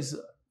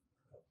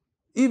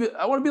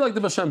I want to be like the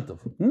Bashem Tov.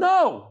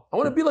 No, I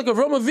want to be like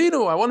Avram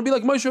Avinu. I want to be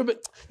like Moshe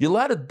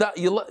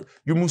Rabbeinu.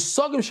 Your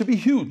musagim should be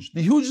huge.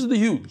 The huge is the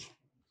huge.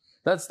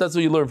 That's what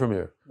you learn from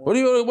here. What do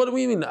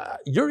you mean?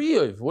 You're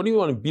Iyov. What do you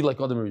want to be like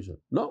Adam Rishon?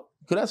 No,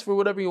 you can ask for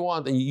whatever you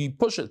want and you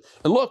push it.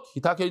 And look,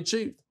 Hitaka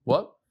achieved.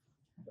 What?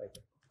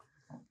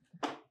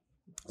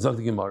 Zog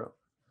the Gemara.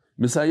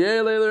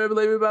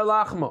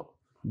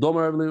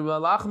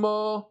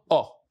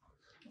 Oh.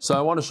 So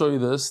I want to show you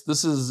this.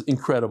 This is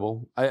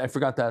incredible. I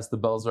forgot to ask the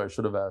bells, or I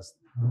should have asked.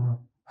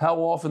 How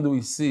often do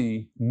we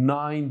see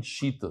 9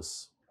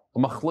 shitas? A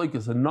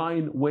machlekes, a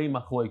 9-way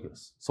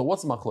machlekes. So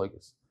what's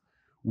machlekes?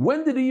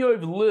 When did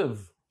Eov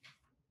live?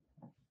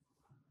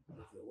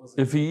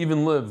 If he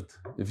even lived.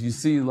 If you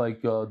see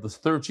like the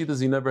third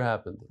shitas, he never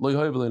happened.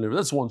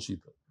 That's one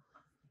shita.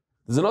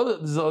 There's another,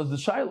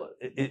 the shaila.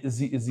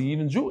 Is he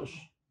even Jewish?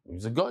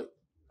 He's a guy.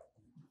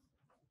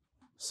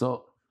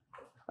 So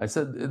I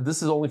said,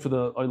 this is only for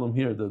the Olam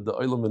here. The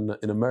Olam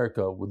in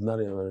America, would not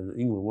in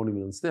England, won't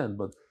even understand.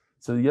 But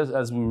so yes,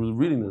 as we were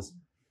reading this,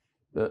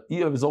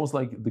 Eov is almost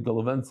like the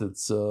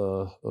Galaventitz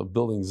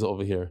buildings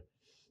over here.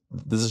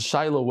 There's a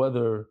shaila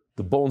whether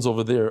the bones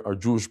over there are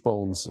Jewish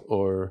bones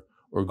or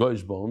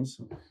Goyish bones,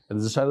 and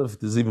there's a shaila if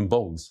there's even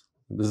bones.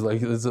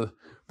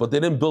 But they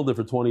didn't build it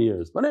for 20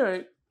 years. But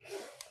anyway,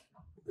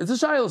 it's a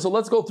shaila. So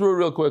let's go through it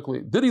real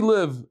quickly. Did he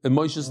live in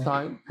Moshe's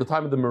time, the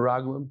time of the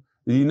Meraglim?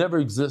 He never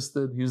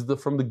existed. He was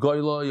from the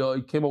Baila.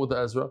 He came up with the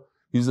Ezra.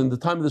 He was in the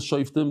time of the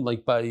Shoftim,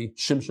 like by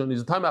Shimshon.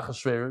 He's the time of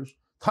Achashverosh.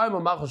 Time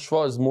of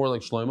Machashva is more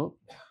like Shlomo.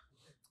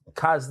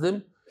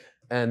 Kazdim,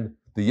 and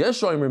the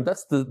Yeshoimrim,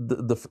 that's the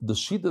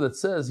shita that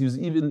says he's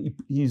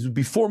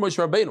before Moshe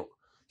Rabbeinu.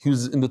 He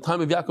was in the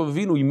time of Yaakov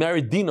Avinu. He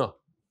married Dina.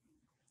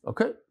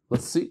 Okay,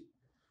 let's see.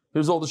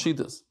 Here's all the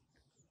shitas.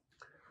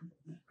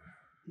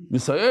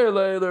 This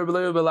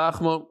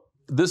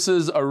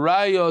is a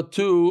raya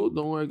too.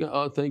 Don't worry.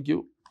 Oh, thank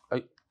you.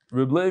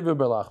 Rebleiv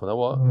Berlachman. That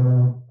what?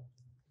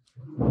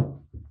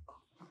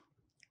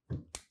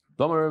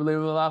 Damar Rebleiv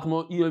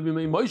Berlachman. Eov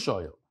b'mei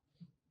Moshe.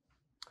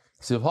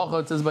 It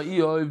says by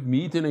Eov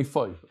mi'itin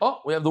eifai.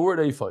 Oh, we have the word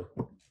eifai,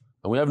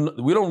 and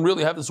we don't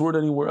really have this word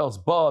anywhere else,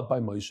 but by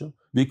Moshe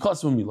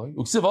because of Milay.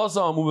 Uksiv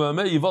asam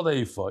ubamei yivad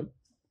eifai.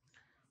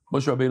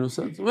 Moshe Rabbeinu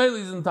says, "Well,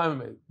 he's in the time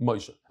of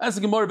Moshe." As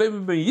the Gemara, "Baby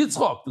by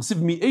Yitzchak," the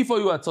Siv mi eifai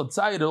you at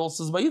Tzad it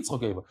also says by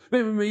Yitzchak eifai.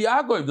 Baby by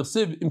Yaakov, the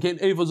Siv im kein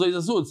eifai zoy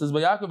zasud, it says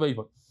by Yaakov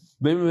eifai.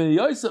 Baby by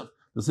Yosef,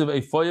 the Siv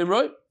eifai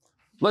right.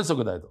 Let's look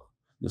at that.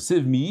 The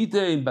Siv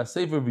mi'itin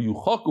basefer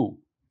v'yuchaku.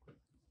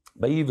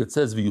 By Eve it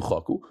says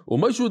v'yuchaku. Or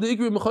Moshe the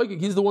Ikri Mechayik,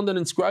 he's the one that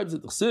inscribes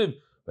it. Chsiv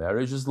by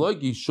Harish is like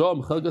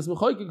Yisham Chelgas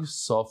Mechayik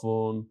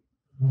Safon.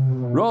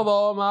 Rava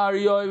Amar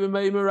Yoy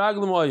v'mei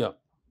Meraglim Oya.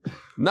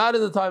 Not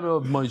in the time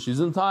of Moshe, he's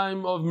in the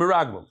time of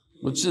Meraglim,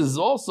 which is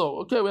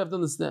also okay. We have to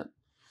understand.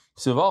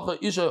 Sivacha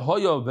Isha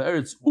Hoya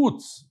v'Eretz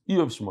Utz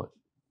Eov Shmai.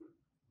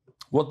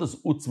 What does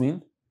Utz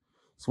mean?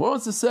 So what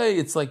wants to say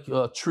it's like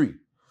a tree.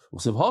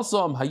 Siv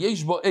Hasam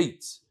Hayesh Bo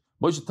Eitz.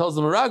 Moshe tells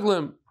the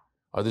Meraglim,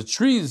 are the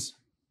trees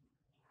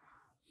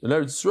in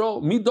Eretz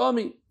Yisrael,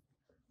 midami.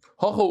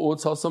 Hacho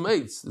utz hasam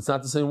eitz. It's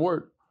not the same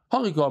word.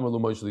 Hachikamer lo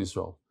Moshe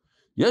Yisrael.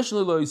 Yesh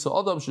Liluy so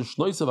adam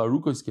sheshnoisav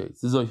arukos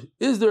kates.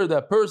 Is there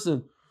that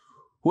person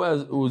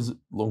whose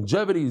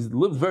longevity, he's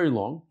lived very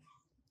long,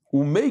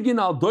 umegin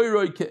al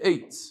doiroi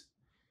ke'etz,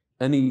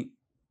 and he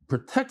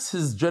protects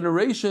his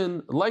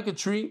generation like a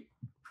tree?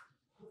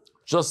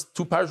 Just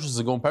 2 parashas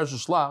ago in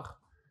Parashat Shlach,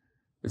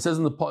 it says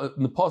in the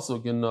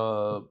pasuk in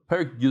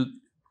Perek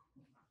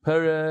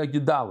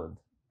Yudalad.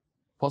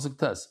 Pasuk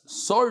test.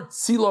 Sor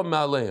tzila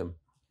ma'aleim.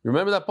 You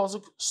remember that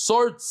pasuk?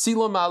 Sor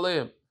tzila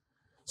ma'aleim.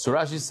 So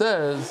Rashi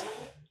says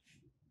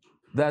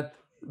that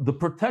the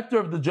protector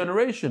of the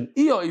generation,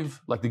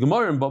 Eov, like the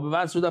Gemara in Bava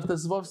Basra Daf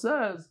Tesvav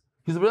says,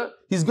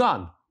 he's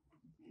gone.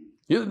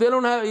 They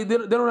don't have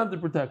the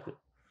protector.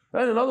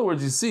 And in other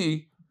words, you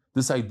see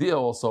this idea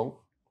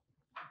also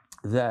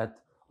that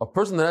a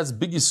person that has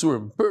big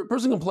yisurim,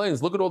 person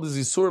complains, look at all these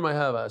yisurim I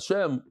have,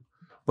 Hashem.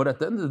 But at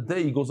the end of the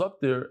day, he goes up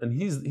there and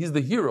he's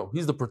the hero.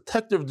 He's the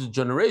protector of the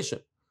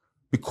generation.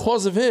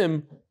 Because of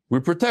him,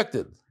 we're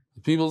protected.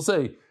 People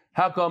say,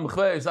 how come,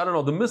 I don't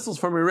know, the missiles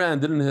from Iran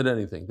didn't hit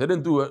anything. They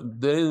didn't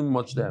do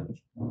much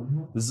damage.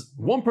 There's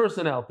one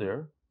person out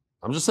there,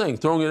 I'm just saying,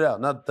 throwing it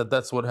out, not that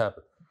that's what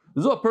happened.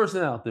 There's a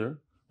person out there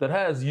that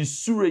has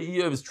Yisure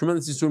Eov, his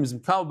tremendous Yisurim, he's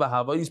Kal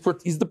Bahava, he's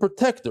the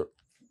protector.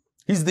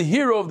 He's the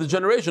hero of the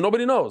generation.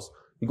 Nobody knows.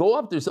 You go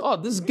up there and say, oh,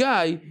 this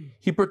guy,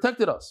 he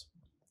protected us.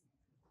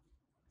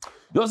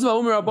 So that's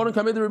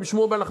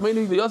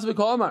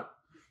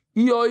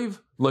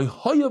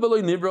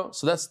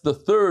the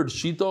third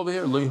sheet over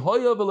here.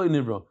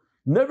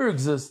 Never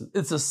existed.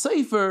 It's a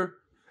sefer.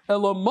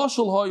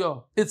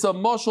 It's a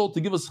mashal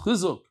to give us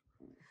chizuk.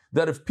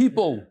 That if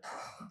people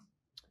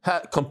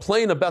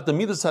complain about the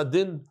midas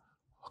hadin,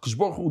 HaKadosh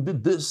Baruch Hu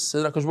did this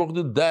and HaKadosh Baruch Hu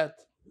did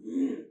that.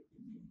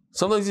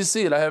 Sometimes you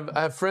see it. I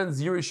have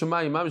friends, Yuri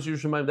Shemayim, Mamish Yuri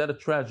Shemayim, that had a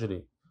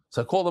tragedy.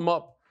 So I called them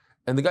up.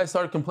 And the guy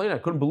started complaining. I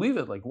couldn't believe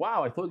it. Like,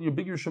 wow, I thought you're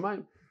big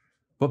Yerushalayim.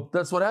 But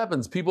that's what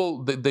happens.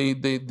 People,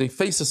 they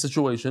face a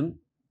situation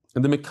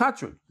and they make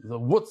katrik.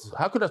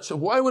 How could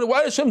why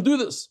did Hashem do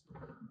this?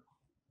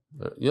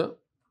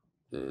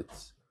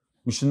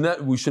 We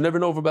should never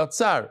know about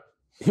tsar.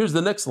 Here's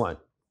the next line.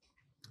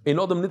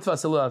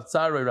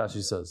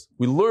 Rashi says.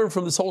 We learn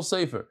from this whole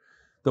sefer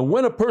that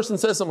when a person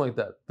says something like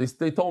that,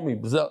 they told me,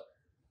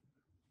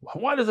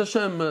 why does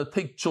Hashem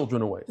take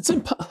children away? It's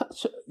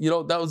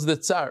impossible. That was the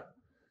tsar.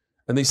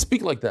 And they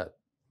speak like that.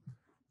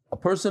 A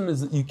person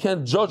you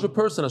can't judge a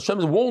person.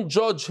 Hashem won't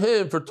judge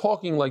him for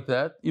talking like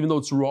that, even though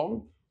it's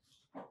wrong.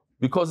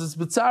 because it's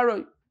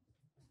B'tzarai.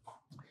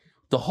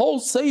 The whole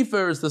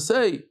Sefer is to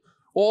say,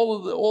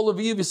 all of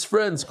Eve's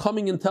friends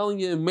coming and telling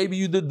him, maybe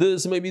you did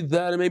this, maybe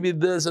that, and maybe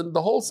this, and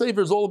the whole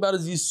Sefer is all about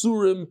his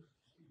Yisurim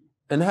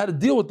and how to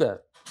deal with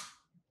that.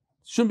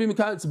 Shouldn't be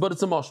Mekayitz, but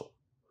it's a mashal.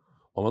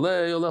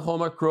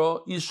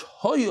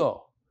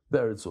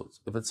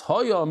 If it's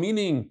Hoya,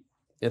 meaning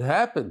it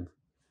happened,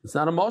 it's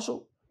not a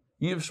mashal.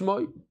 Yiv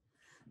Shmoy.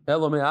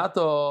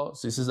 So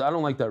he says, I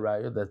don't like that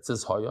raya that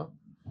says Hoya.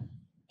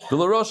 The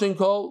Laroshin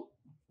call,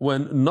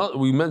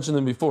 we mentioned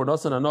him before,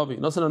 Nasan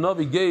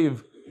Hanavi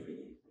gave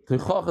to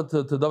David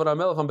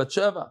HaMelech on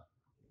Betsheva.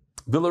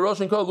 The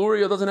Laroshin call,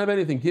 Uriah doesn't have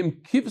anything.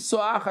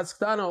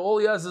 All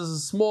he has is a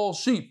small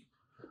sheep,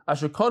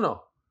 Ashekona,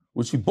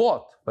 which he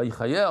bought by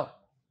Yichayel.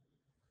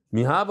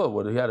 Mihava,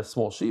 what he had a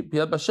small sheep, he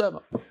had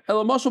Basheva.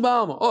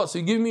 Oh, so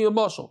you give me a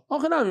mashal.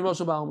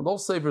 The whole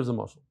Sefer is a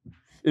mashal.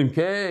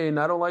 Imkain,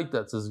 I don't like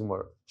that, says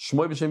Gemara.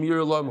 What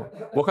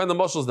kind of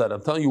mashal is that?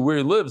 I'm telling you where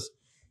he lives.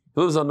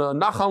 He lives on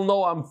Nachal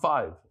Noam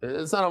 5.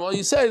 It's not a,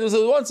 you say, there's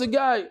once a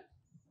guy.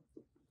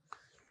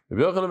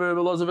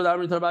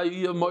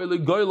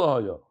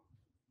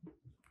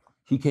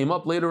 He came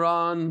up later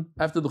on,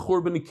 after the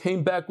Churban, he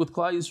came back with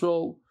Klal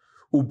Yisrael.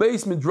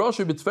 Ubeis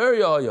midrasha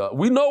b'Tveria.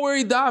 We know where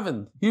he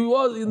davened. He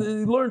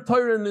learned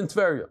Torah in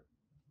Tveria.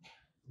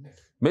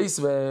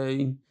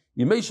 Meisvei,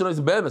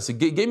 he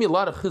gave me a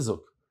lot of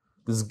chizuk.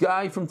 This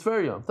guy from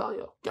Tveria, I'm telling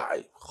you,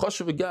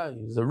 choshev a guy.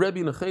 He's a rebbe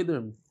in a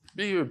cheder,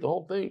 beard, the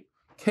whole thing.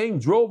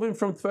 Drove in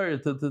from Tveria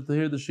to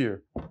hear the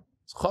shir.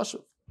 It's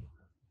choshev.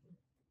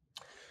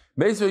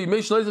 Meisvei,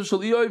 Yimei shel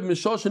Eoiv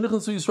mishash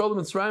shenichnasu Yisroel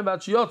Mitzrayim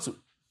v'atshiyatzu.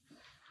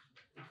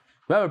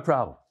 We have a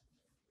problem.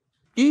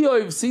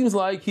 Eoiv seems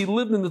like he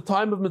lived in the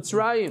time of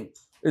Mitzrayim.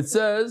 It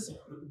says,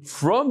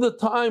 from the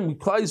time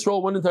Klal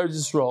Yisrael went into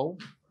Yisroel,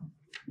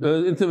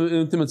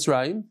 into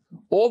Mitzrayim,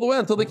 all the way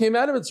until they came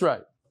out of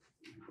Mitzrayim.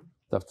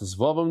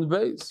 Amud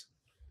Beis.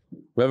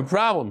 We have a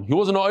problem. He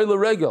wasn't an Oila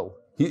Regel.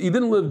 He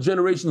didn't live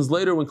generations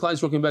later when Klal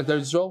Yisrael came back to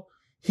Yisroel.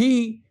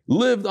 He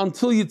lived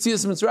until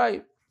Yitzias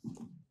Mitzrayim.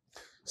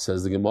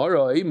 Says the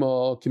Gemara,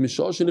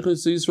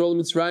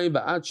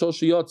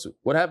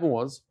 what happened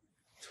was,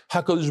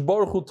 HaKadosh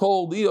Baruch Hu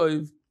told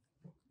Eoiv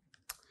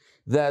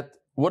that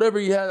whatever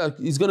he had,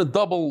 he's going to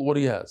double what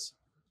he has.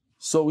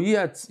 So he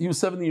was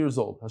 70 years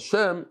old.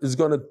 Hashem is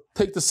going to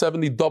take the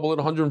 70, double it,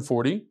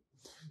 140,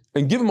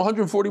 and give him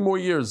 140 more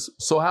years.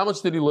 So how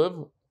much did he live?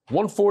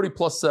 140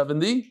 plus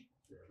 70,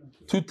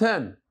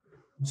 210.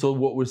 So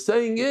what we're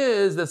saying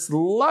is that's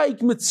like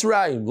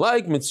Mitzrayim.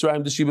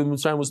 The Sheba of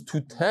Mitzrayim was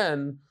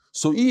 210.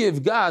 So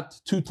Eoiv got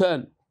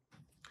 210.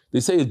 They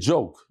say a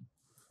joke.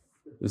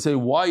 They say,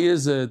 why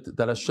is it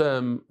that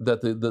Hashem,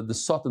 that the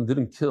Satan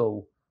didn't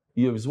kill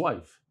Eov's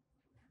wife?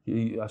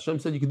 Hashem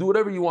said, you can do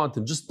whatever you want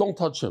him, just don't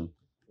touch him.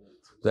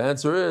 The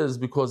answer is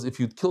because if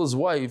you'd kill his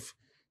wife,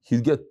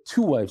 he'd get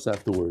 2 wives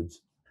afterwards.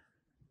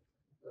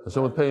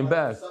 Hashem would pay him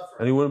back.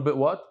 And he wouldn't be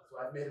what? So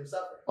I've made him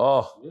suffer.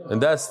 Oh,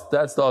 and that's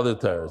the other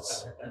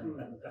teretz.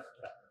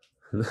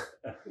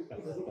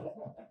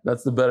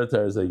 That's the better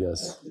teretz, I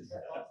guess.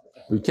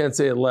 We can't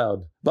say it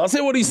loud. But I'll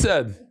say what he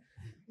said.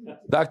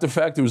 Dr.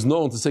 Factor was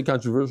known to say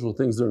controversial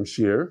things during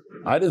Shir.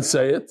 I didn't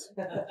say it.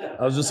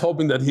 I was just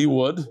hoping that he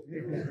would.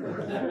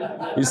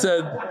 He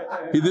said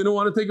he didn't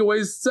want to take away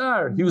his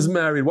tsar. He was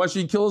married. Why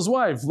should he kill his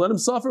wife? Let him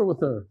suffer with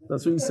her.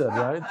 That's what he said,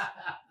 right?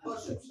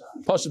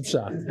 Push-up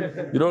shot.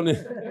 You don't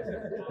need...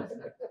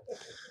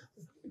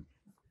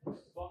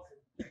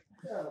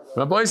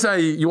 Rabbi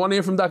say, you want to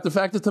hear from Dr.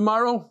 Factor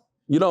tomorrow?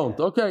 You don't.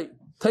 Okay.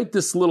 Take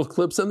this little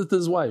clip, send it to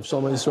his wife.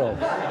 Shalom Yisrael.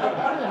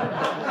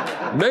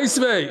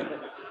 Meisvei.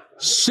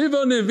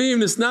 Shiva Nevim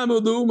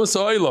Nisnamu Du'umas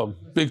Oilam.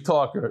 Big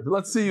talker.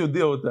 Let's see you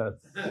deal with that.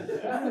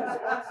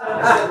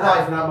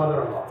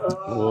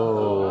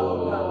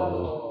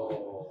 Whoa.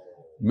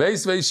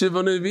 Meisvei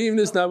Shiva Nevim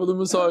Nisnamu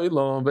Du'umas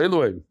Oilam.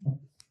 Liluy.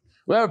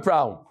 We have a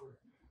problem.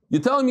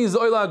 You're telling me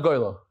Zoila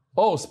Goila.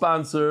 Oh,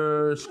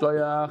 sponsor,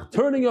 Shkoyach.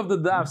 Turning of the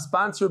Daf,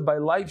 sponsored by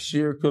Life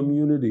Share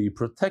Community.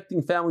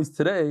 Protecting families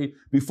today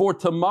before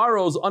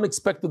tomorrow's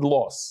unexpected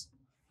loss.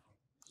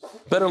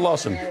 Better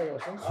loss him.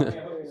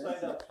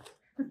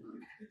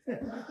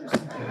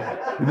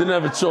 You didn't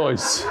have a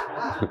choice.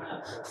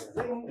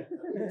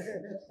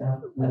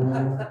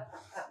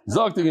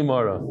 Zok to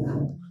Gemara.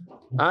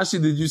 Ashi,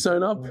 did you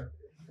sign up?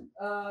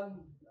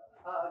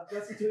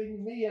 That's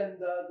between me and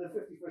the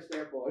 51st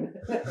Airborne.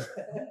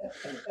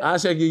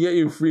 Ashi, I can get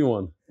you a free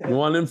one. You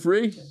want him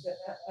free?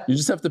 You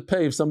just have to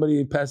pay if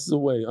somebody passes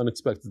away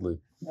unexpectedly.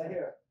 I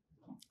hear.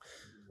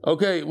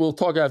 Okay, we'll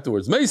talk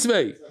afterwards.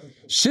 Meisvei.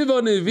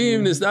 Shiva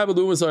Nevim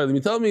Nisnabadu Masayim.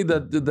 You tell me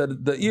that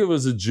Eov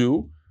was a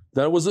Jew.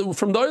 That was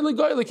from the Eli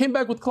guy that came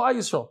back with Klal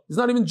Yisrael. He's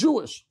not even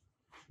Jewish.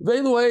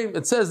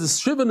 It says the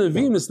Shiva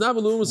Nevim, the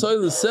 7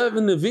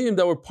 Nevim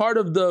that were part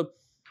of the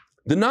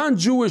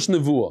non-Jewish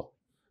Nevuah.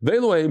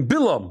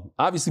 Bilam.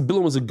 Obviously,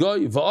 Bilam was a guy.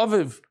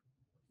 Va'aviv.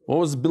 What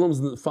was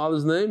Bilam's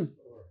father's name?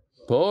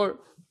 Por.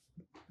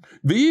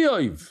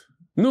 V'Eoiv.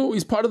 No,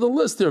 he's part of the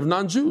list here of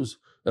non-Jews.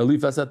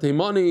 Elifas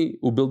Ateimani,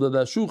 Ubilda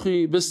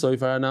Dashuchi,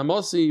 Visoifar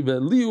Namosi,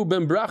 Veliu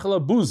Ben Brachla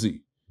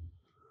Buzi.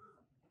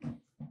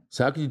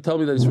 So how can you tell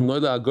me that he's from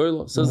Noida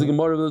Agoyla? Says the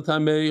Gemara of the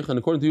time, and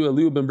according to you,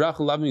 Eliu Ben Bracha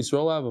Lavin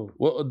Yisroel Avo.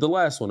 Well, the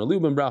last one,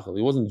 Eliu Ben Bracha,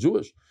 he wasn't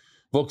Jewish.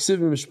 Voksiv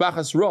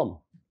Mishpachas Ram.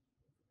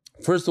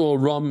 First of all,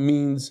 Ram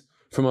means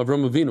from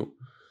Avram Avinu.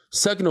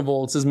 Second of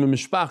all, it says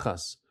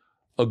Mishpachas.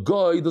 A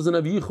guy doesn't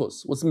have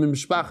yichus. What's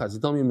mishpachas? You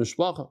tell me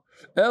mishpacha.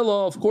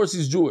 Ella, of course,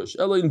 he's Jewish.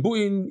 Ella in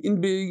buin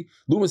in big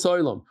lumis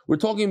olam. We're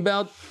talking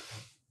about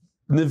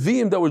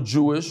neviim that were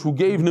Jewish who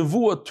gave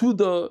nevuah to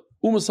the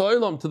umas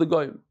olam, to the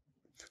guy.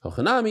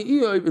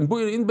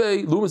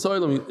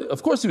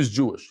 Of course, he was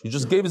Jewish. He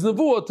just gave his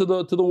nevuah to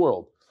the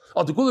world.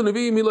 What about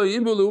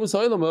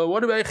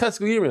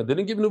Cheskel? They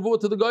didn't give nevuah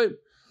to the guy.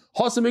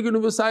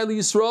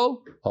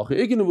 Yisroel.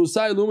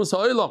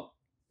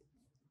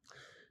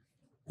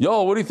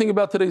 Yo, what do you think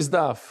about today's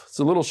daf? It's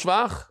a little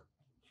schwach.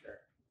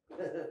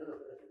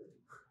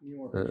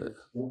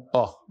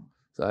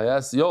 So I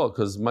asked yo,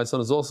 because my son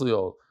is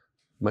also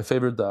my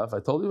favorite daf. I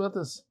told you about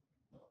this.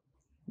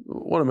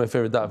 One of my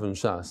favorite daf in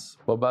Shas,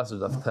 Bava Basra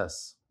daf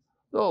Tes.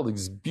 Oh,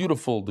 these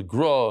beautiful, the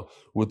gra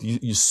with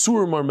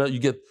yisurim. You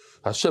get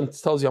Hashem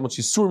tells you how much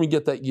yisurim you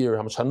get that year,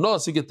 how much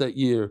hanas you get that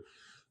year.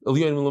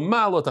 Thing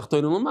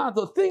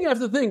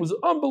after thing, it was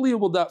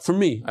unbelievable daf for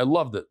me. I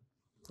loved it.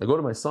 I go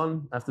to my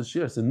son after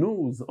shir. I said, "No, it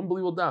was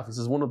unbelievable daf." He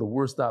says, "One of the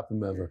worst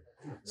dafim ever."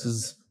 He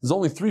says, "There's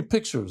only 3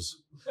 pictures."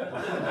 That's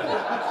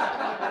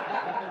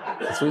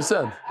what he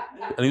said,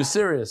 and he was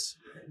serious.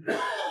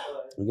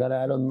 We got to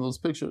add on those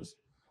pictures.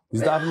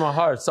 He's dafim my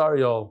heart.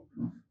 Sorry, y'all.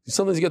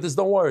 Sometimes you get this.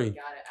 Don't worry.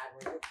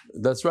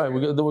 That's right.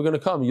 We're going to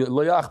come. You're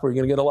going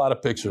to get a lot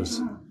of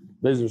pictures.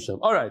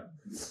 All right.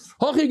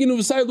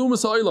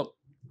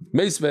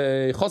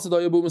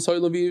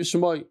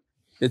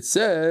 It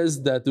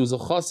says that there was a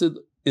chassid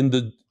in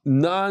the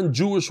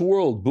non-Jewish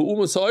world,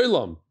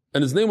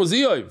 and his name was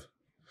Eiv.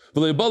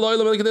 So why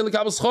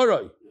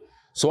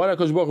did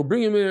HaKadosh Baruch Hu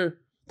bring him here?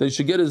 That he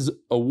should get his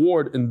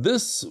award in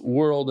this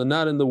world and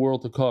not in the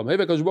world to come.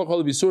 HaKadosh Baruch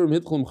Hu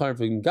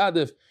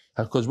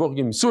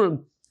gave him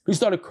he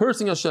started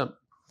cursing Hashem.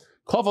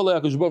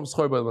 HaKadosh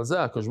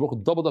Baruch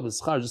Hu doubled up his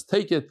schar. Just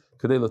take it.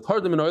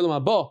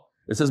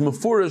 It says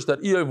Mefurish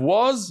that Eiv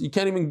was, you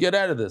can't even get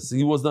out of this.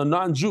 He was the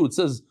non-Jew. It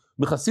says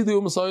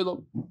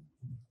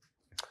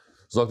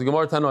so the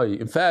Gemara Tanoi.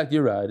 In fact,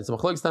 you're right. It's a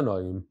machlokes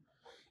Tanoim,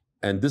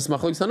 and this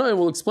machlokes Tanoim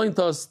will explain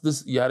to us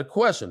this. You had a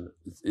question: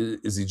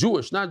 is he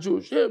Jewish? Not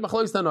Jewish? Yeah,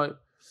 machlokes Tanoim.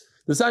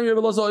 The same you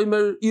have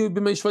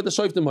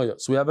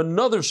so we have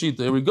another shita.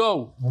 Here we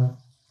go.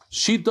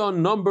 Shita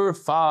number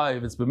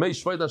 5. It's b'mei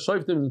shvayta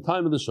shoftim in the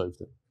time of the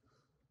shoftim.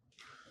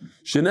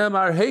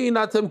 Shenemar hey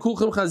natem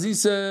kulchem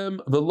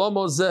chazisem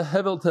v'lomo ze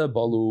hevel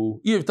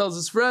tebalu. Eve tells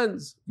his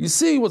friends, "You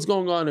see what's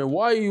going on here?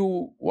 Why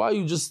are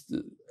you just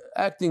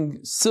acting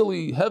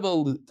silly?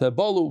 Hevel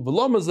tebalu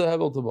v'lomo ze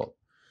hevel tebalu.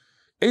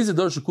 Eze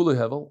dor shekule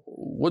hevel.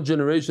 What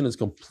generation is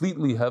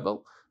completely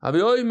hevel?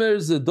 Avioimer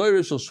is the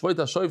dor shel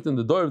shvayta shoftim,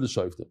 the dor of the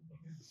shoftim.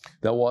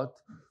 That what?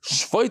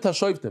 Shvayta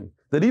shoftim.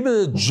 That even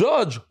the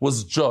judge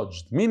was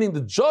judged, meaning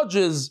the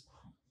judges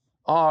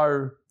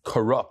are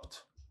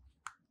corrupt."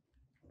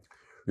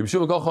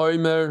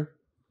 Eiv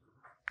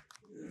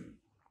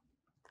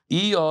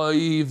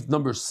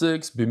number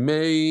 6,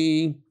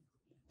 Bimei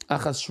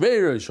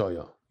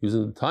Achashverosh. He was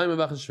in the time of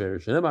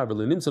Achashverosh.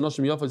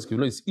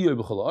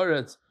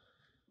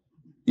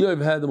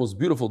 Eiv had the most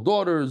beautiful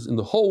daughters in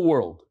the whole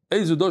world.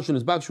 That's in the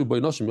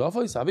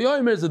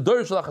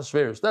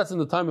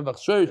time of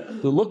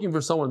Achashverosh. They're looking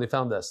for someone, they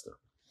found Esther.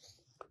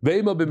 Maybe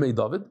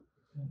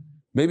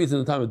it's in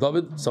the time of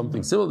David,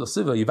 something similar to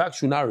Siva,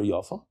 Yivakshu Nari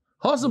Yafa.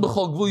 That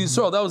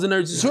was in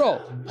Eretz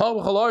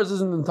Yisrael.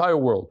 Is in the entire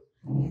world.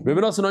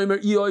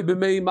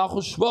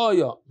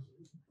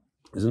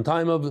 It's in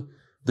time of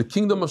the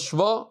kingdom of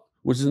Shva,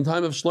 which is in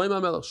time of Shlomo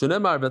HaMelech.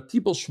 Shenemar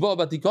v'tipol Shva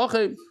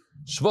v'tikachem.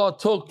 Shva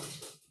took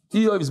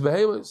Eiv's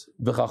behemoths.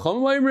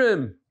 V'chacham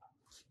v'imrim.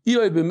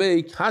 Eiv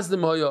b'mei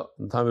kazdim haya.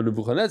 In the time of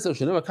Nebuchadnezzar.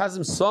 Shenemar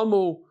kazdim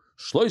samu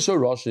shloisha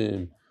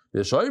roshim.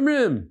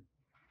 V'shoimrim.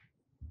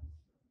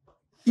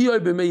 Eiv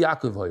b'mei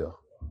Yaakov haya.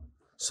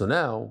 So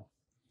now,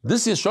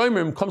 this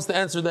Yeshayimrim comes to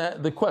answer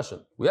the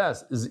question. We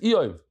ask, is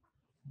Eiv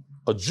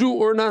a Jew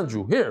or a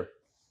non-Jew? Here,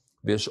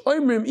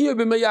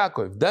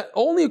 that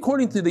only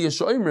according to the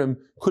Yeshayimrim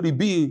could he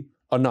be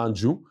a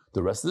non-Jew.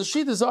 The rest of the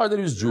shittas are that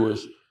he was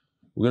Jewish.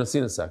 We're going to see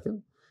in a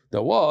second.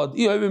 That what?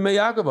 Eiv b'mei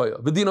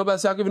Yaakov v'Dina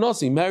bas Yaakov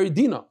Nasi married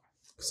Dina.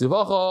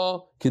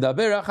 Ksivacha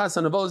kidaber achas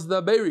ha'nevalas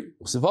daberi.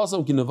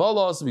 Ksivasam ki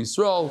nevalas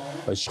v'Yisrael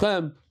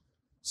v'Shchem.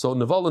 So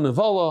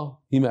nevala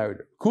he married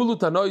her. Kulu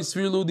tanoi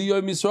svirlu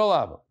d'Eiv Yisrael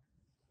ava.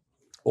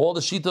 All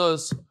the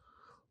shitas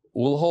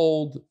will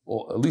hold,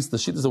 or at least the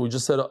shitas that we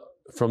just said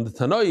from the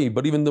Tanai,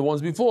 but even the ones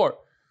before,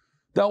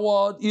 that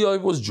what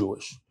Eiv was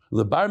Jewish.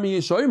 The Barmi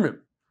Yeshayimrim,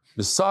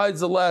 besides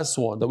the last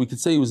one that we could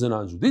say he was a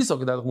non-Jew. If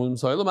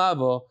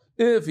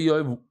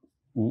Eiv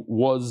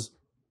was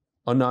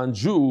a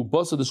non-Jew,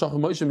 had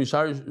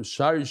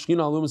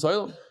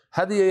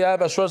he have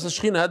Ashras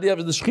Shechina, had he have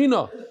the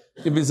Shechina,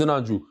 if he's a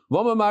non-Jew.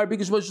 Moshe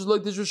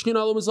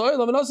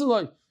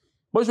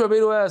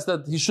Rabbeinu asked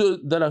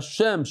that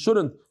Hashem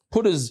shouldn't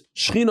put his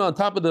Shechina on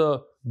top of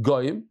the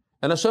Goyim,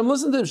 and Hashem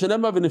listened to him.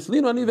 We're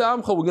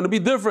going to be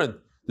different.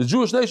 The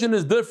Jewish nation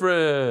is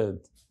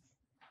different.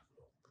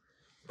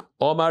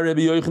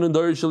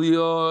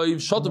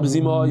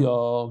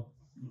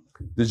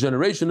 The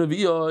generation of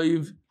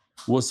Eiv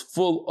was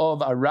full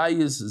of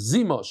arayis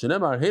zima.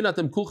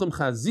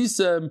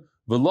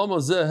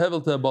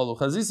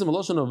 Chazisem, a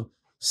lotion of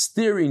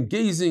staring,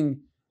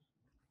 gazing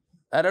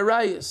at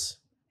arayis.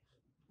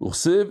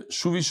 Uchsiv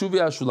shuvi shuvi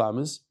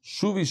ashulamis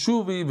shuvi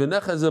shuvi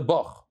v'nechaz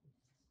bach.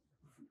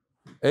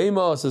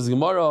 Ema says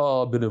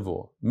Gemara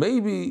Benevo.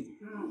 Maybe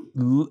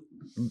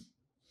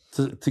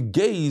to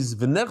gaze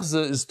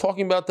v'nechza is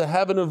talking about to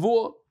have a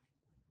nevuah.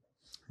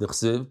 The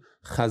chsiv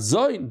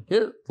chazoin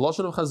here, the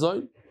lashon of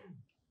chazoin.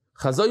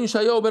 Chazoin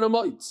shayo ben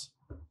amayitz.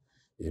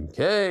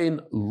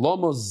 Imkein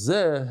lama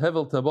zeh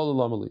hevel tabal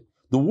lamali.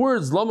 The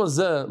words lama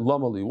zeh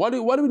lamali. Why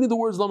do we need the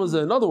words lama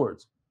zeh? In other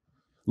words,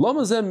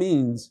 lama zeh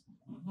means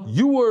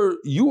you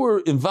were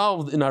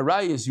involved in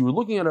arayis. You were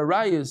looking at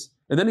arayis,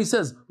 and then he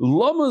says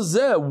lama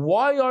zeh.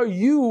 Why are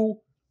you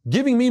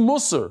giving me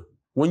musar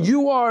when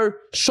you are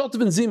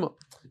shatav and zima?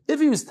 If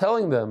he was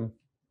telling them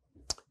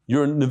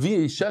you're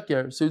nevi'ei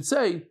sheker, so he'd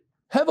say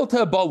hevel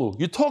tabalu.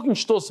 You're talking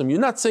shtosim. You're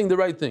not saying the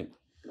right thing.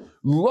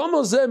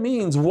 Lama zeh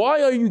means,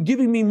 why are you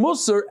giving me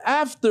musar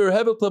after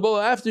hevel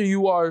tabala, after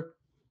you are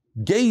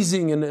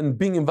gazing and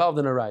being involved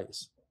in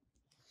arayis?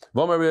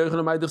 What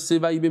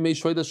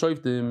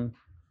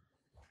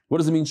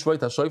does it mean,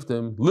 shvayt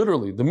ha-shoiftim?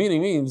 Literally, the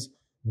meaning means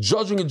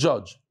judging a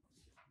judge.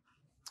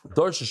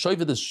 Darsh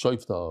ha-shoifet is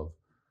shoiftav.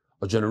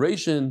 A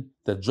generation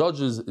that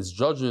judges is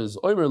judges.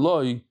 Oimer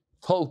loy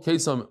tol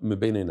kesam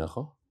mebein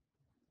einecha,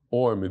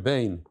 or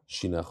mebein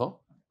shinecha.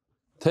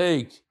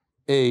 Take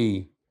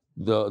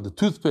the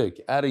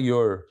toothpick out of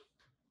your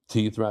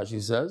teeth, Rashi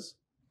says.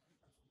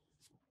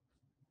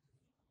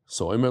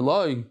 So oimer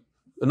loy,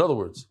 in other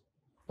words,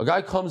 a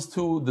guy comes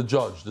to the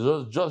judge.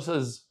 The judge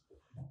says,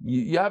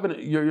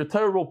 you're a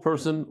terrible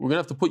person. We're gonna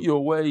have to put you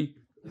away.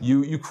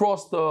 You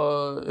crossed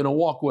in a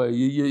walkway.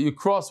 You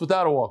crossed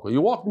without a walkway.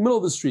 You walk in the middle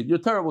of the street. You're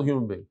a terrible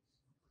human being.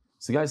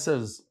 So the guy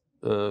says,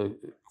 Kvod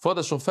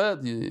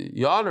HaShofet,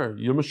 Your Honor,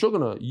 you're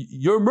Meshugana.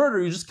 You're a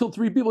murderer. You just killed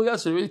 3 people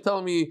yesterday. You're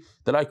telling me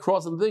that I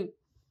crossed the thing?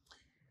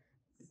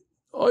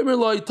 You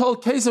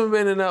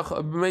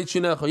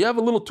have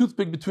a little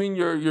toothpick between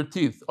your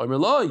teeth. Here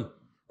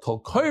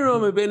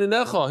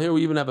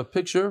we even have a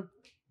picture.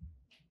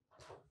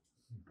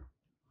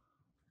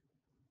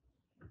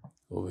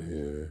 Over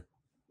here.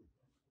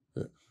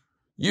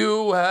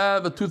 You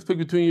have a toothpick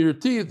between your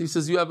teeth. He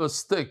says you have a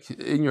stick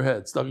in your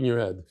head, stuck in your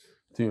head,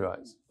 between your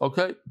eyes.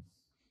 Okay.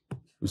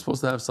 We're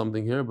supposed to have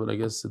something here, but I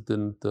guess it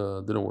didn't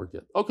work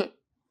yet. Okay.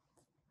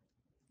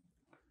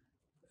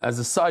 As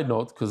a side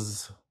note,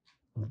 because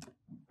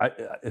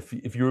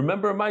if you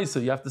remember a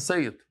Maisa, you have to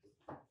say it.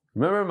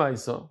 Remember a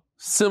Maisa,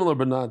 similar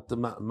but not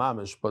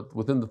mamish, but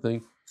within the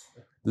thing.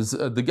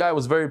 The guy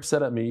was very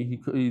upset at me.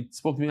 He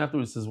spoke to me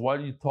afterwards. He says, "Why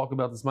do you talk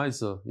about this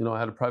Maisa? You know, I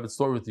had a private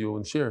story with you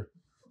and share."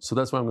 So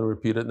that's why I'm going to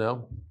repeat it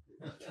now.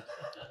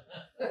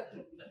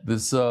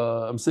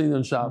 I'm sitting there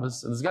in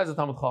Shabbos, and this guy's a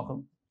Talmud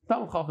Chacham.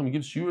 Talmud Chacham, he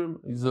gives shiurim.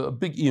 He's a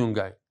big Iyun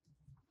guy.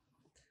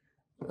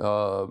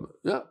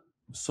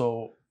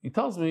 So he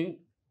tells me,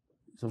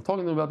 so I'm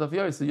talking to him about Daf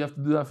Yomi. He said, you have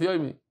to do Daf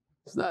Yomi.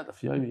 It's not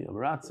Daf Yomi, I'm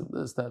Ratzim,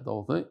 this, that, the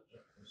whole thing.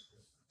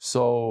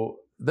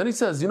 So then he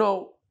says,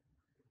 during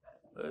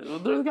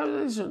the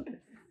conversation,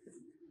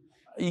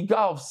 he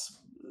golfs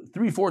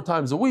 3-4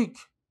 times a week.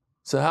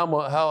 So how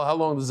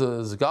long does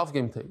a golf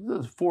game take?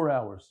 It's 4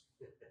 hours.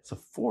 So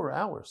 4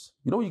 hours.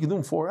 You know what you can do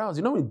in 4 hours?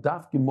 You know how many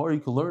Daf Gemara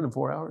you can learn in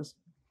 4 hours?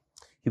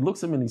 He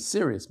looks at me and he's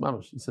serious,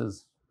 mamash. He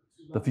says,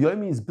 Daf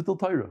Yomi is bittul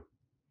Torah.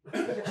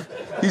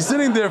 He's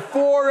sitting there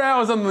 4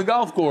 hours on the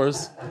golf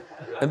course,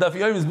 and Daf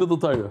Yomi is bittul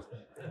Torah.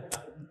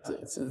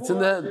 It's in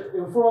the head.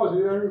 In 4 hours,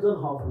 you only done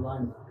half a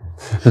line.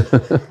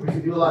 We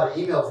can do a lot of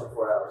emails in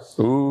 4 hours.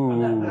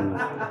 Ooh.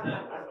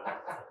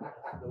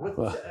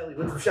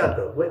 What's the shot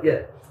though?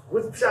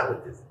 What's the shot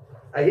with this?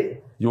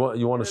 You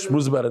want to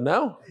schmooze about it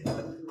now?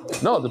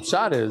 No, the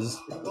pshat is.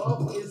 The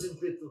golf isn't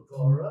bittul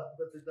Torah,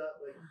 but they're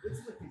not like what's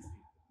with these people?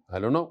 I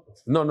don't know.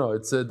 No.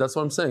 It's that's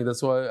what I'm saying.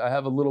 That's why I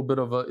have a little bit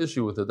of an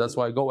issue with it. That's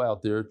why I go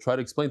out there, try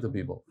to explain to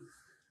people.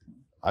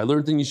 I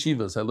learned in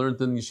yeshivas. I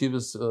learned in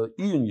yeshivas,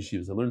 Iyun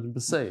yeshivas. I learned in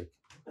Pesach.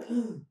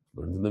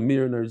 Learned in the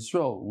Mir and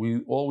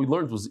Yisroel. All we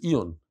learned was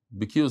Iyun.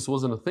 Bekius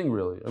wasn't a thing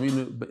really. I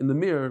mean, in the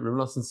Mir,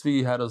 Rav Nosson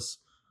Tzvi had us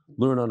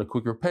learn on a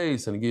quicker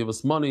pace, and he gave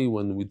us money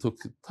when we took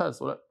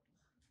tests. Whatever.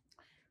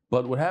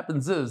 But what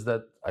happens is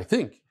that I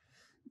think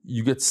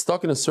you get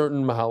stuck in a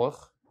certain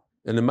mahalach,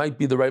 and it might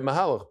be the right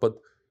mahalach, but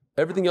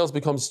everything else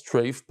becomes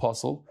treif,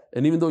 puzzle,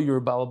 and even though you're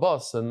a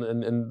balabas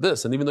and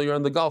this, and even though you're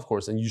on the golf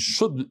course, and you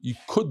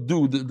could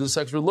do this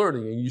extra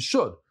learning, and you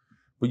should,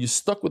 but you're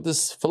stuck with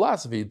this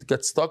philosophy. It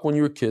gets stuck when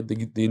you're a kid.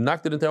 They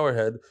knocked it into our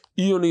head.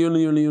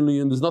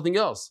 There's nothing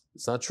else.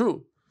 It's not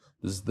true.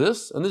 There's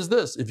this, and there's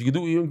this. If you can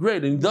do it, you're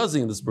great. And he does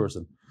it in this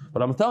person.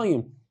 But I'm telling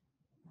you,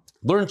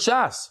 learn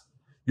Shas.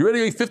 You're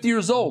already 50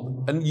 years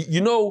old, and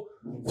you know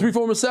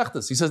 3-4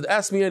 Masechtas. He says,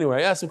 ask me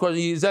anyway. I asked him a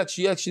question.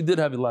 He actually did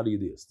have a lot of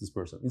ideas, this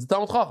person. He's a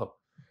Talmud Chacham.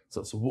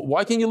 So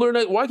why can't you learn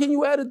that? Why can't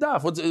you add a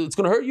daf? It's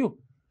going to hurt you.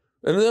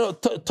 And then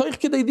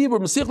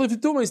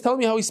he's telling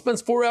me how he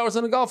spends 4 hours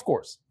on a golf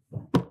course.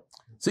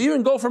 So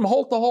even go from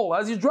hole to hole.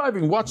 As you're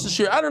driving, watch the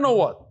shir. I don't know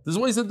what. There's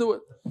ways to do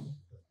it.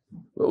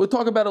 We'll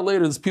talk about it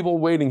later. There's people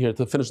waiting here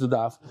to finish the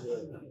daf.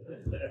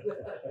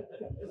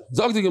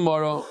 Zog the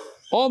Gemara.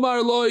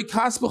 Omar loy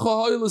kaspacha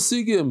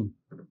ha'ilasigim.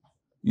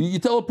 You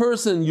tell a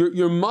person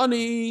your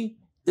money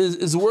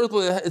is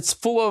worthless. It's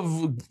full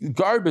of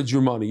garbage.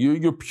 Your money,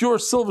 your pure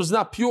silver is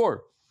not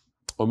pure.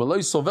 And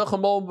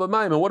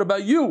what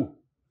about you?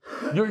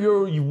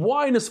 Your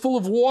wine is full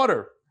of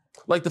water,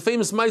 like the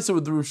famous meiser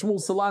with the Shmuel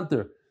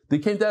Salanter. They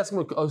came to ask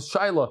him,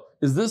 Shaila,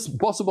 is this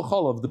basa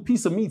b'chalav? The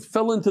piece of meat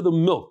fell into the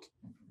milk.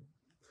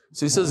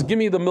 So he says, give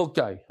me the milk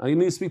guy. I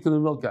need to speak to the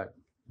milk guy.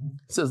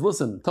 He says,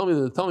 listen, tell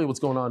me what's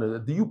going on.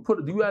 Do you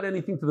add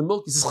anything to the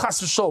milk? He says,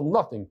 chas v'shol,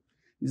 nothing.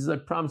 He says, I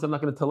promise I'm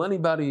not going to tell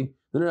anybody.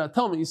 They're not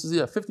tell me. He says,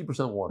 yeah,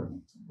 50% water.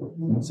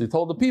 So he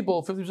told the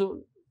people,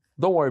 50%,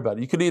 don't worry about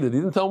it. You could eat it.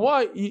 He didn't tell him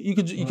why. You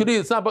could eat it.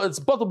 It's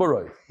batal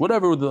baroy.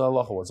 Whatever the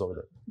halacha was over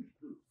there.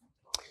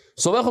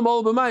 So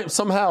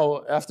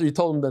somehow, after he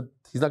told him that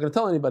he's not going to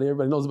tell anybody,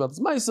 everybody knows about this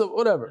ma'isa,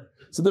 whatever.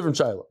 It's a different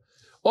shayla.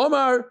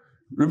 Omar,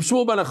 Reb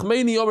Shmuel ben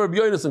Achmeini, Omar Reb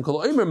Yonasan,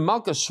 Kol Omer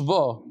Malka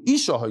Shva,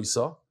 Isha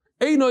Haisa,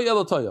 Einoi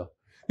Elotaya.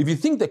 If you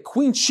think that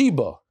Queen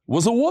Sheba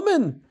was a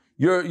woman,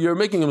 you're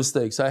making a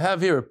mistake. So I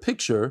have here a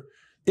picture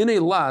in a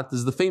lot.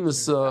 Is the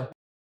famous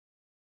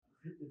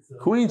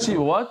Queen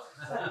Sheba. What?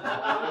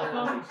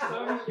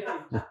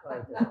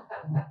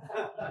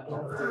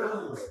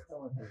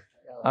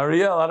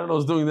 Ariel, I don't know,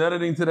 is doing the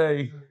editing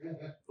today.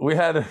 We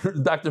had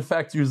Dr.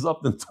 Factory's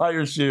up the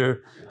entire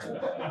shear.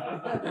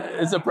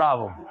 It's a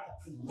problem.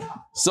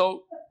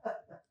 So,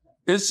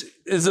 is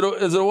it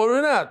a woman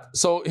or not?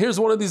 So here's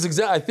one of these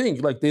examples. I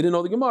think like they didn't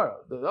know the Gemara.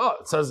 Oh,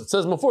 it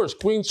says Mefurish,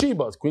 Queen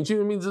Sheba. Queen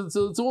Sheba means it's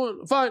a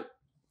woman. Fine.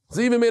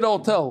 They even made a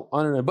hotel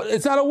on it, but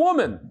it's not a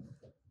woman.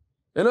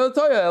 And I'll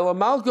tell you,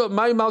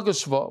 my Malka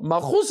Shva,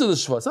 Malchus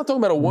is Shva. It's not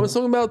talking about a woman. It's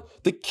talking about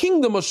the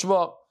kingdom of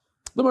Shva.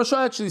 The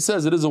Marsha actually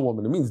says it is a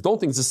woman. It means don't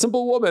think it's a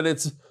simple woman.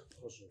 It's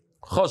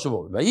chashuv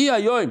woman.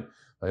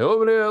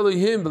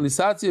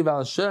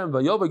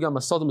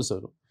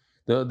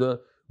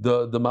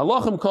 The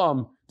malachim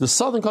come. The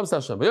Sultan comes to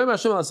Hashem. Where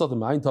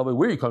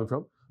are you coming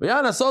from?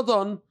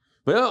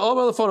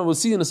 We'll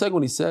see in a second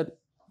when he said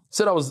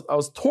I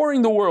was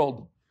touring the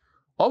world.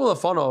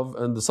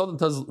 And the Sultan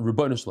tells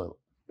Rebbeinu Shlomo.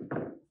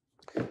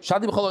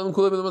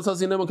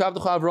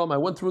 I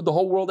went through the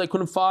whole world. I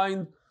couldn't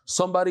find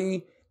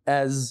somebody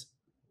as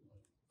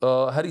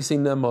how do you say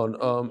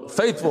Neman?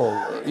 Faithful.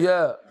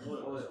 Yeah.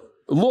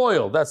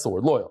 Loyal. That's the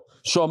word. Loyal.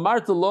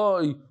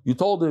 You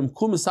told him,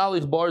 Hashem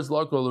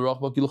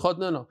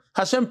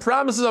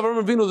promises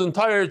Avram Avinu the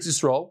entire Eretz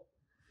Yisrael.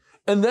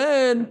 And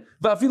then,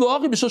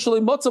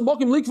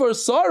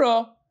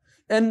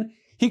 and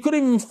he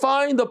couldn't even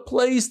find a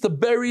place to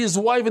bury his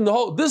wife in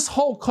this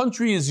whole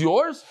country is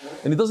yours,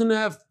 and he doesn't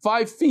have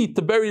 5 feet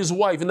to bury his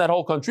wife in that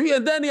whole country,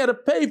 and then he had to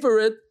pay for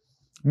it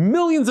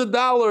millions of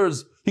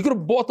dollars. He could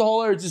have bought the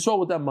whole Eretz Yisrael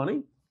with that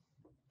money.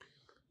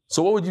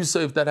 So what would you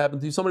say if that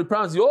happened to you? Somebody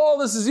promised you, oh,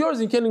 this is yours,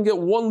 and you can't even get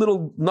one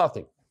little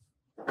nothing.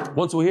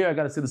 Once we're here, I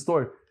got to say the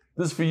story.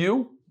 This is for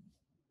you,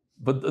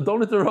 but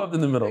don't interrupt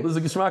in the middle. This is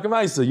a Geshmak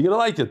Maisa. You're going to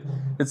like it.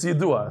 It's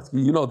Yidua.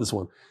 You know this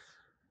one.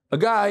 A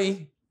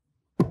guy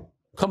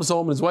comes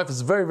home, and his wife is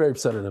very, very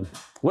upset at him.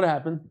 What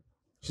happened?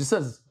 She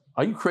says,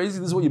 are you crazy?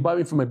 This is what you buy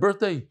me for my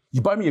birthday?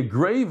 You buy me a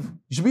grave?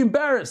 You should be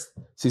embarrassed.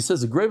 So he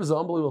says, a grave is an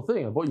unbelievable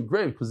thing. I bought you a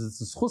grave because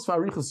it's a schus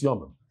fa'arichas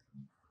yomim.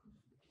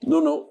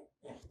 No.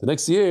 The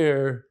next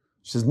year,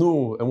 she says,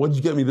 no, and what did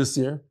you get me this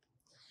year?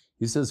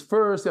 He says,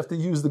 first, you have to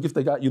use the gift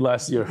I got you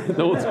last year. It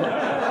wasn't.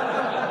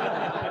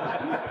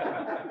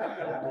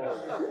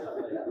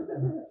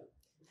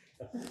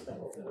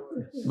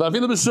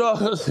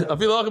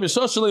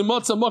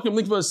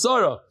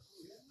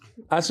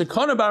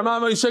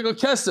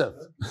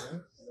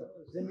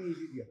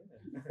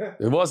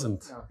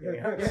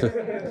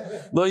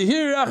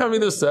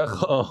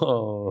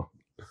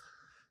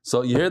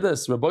 So you hear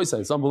this, Rabbi say,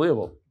 it's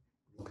unbelievable.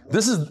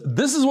 This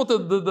is what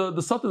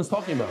the Satan is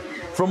talking about.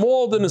 From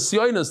all the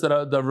nisyonos that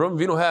Avram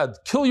Avinu had,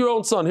 kill your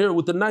own son here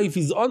with the knife.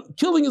 He's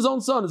killing his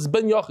own son. It's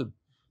Ben Yochid.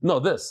 No,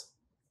 this.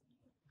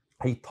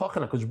 Hey,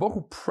 talking HaKadosh Baruch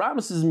Hu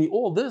promises me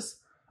all this,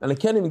 and I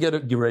can't even get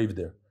a grave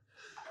there.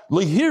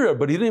 Lehira,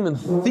 but he didn't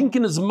even think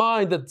in his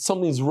mind that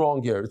something's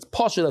wrong here. It's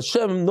Pasha.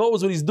 Hashem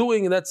knows what he's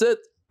doing, and that's it.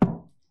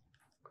 I'll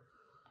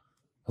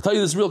tell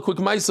you this real quick,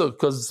 Maisa,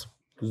 because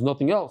there's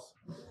nothing else.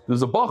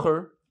 There's a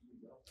bacher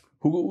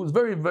who was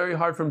very, very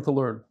hard for him to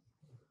learn.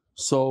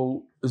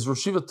 So his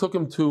Rosh Yeshiva took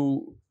him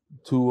to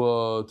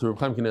Reb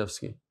Chaim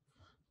Kanevsky.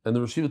 And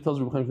the Rosh Yeshiva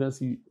tells Reb Chaim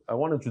Kanevsky, I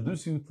want to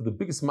introduce you to the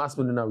biggest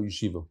masman in our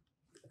yeshiva.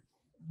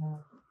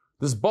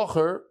 This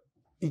bacher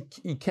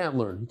he can't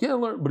learn. He can't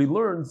learn, but he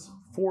learns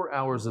 4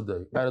 hours a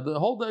day. Out of the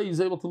whole day,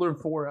 he's able to learn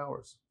 4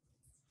 hours.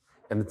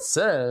 And it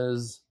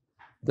says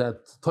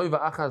that toiva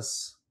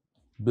achas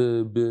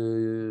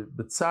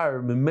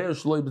b'tzar me'meir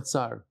shloi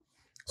b'tzar.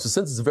 So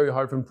since it's very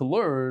hard for him to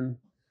learn,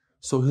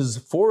 so his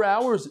 4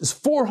 hours is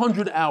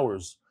 400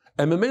 hours.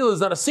 And Memela is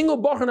not a single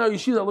bacher now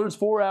yeshiva that learns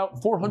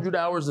 400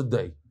 hours a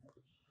day.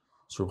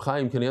 So Reb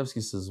Chaim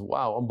Kanievsky says,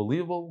 wow,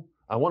 unbelievable.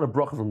 I want a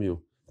bracha from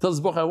you. He tells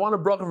his bracha, I want a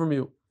bracha from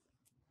you.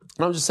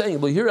 And I'm just saying,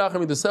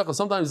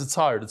 sometimes it's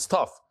hard, it's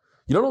tough.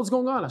 You don't know what's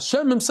going on.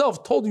 Hashem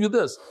himself told you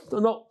this.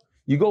 No,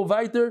 you go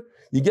weiter,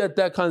 you get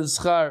that kind of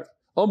schar,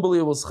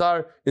 unbelievable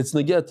schar. It's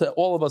neged to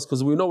all of us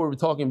because we know what we're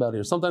talking about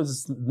here. Sometimes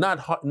it's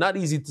not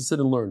easy to sit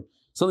and learn.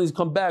 Sometimes you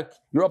come back,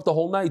 you're up the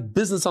whole night,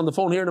 business on the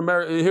phone here in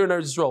America, here in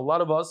Eretz Yisrael. A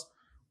lot of us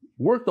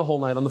work the whole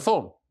night on the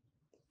phone.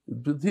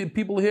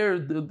 People here,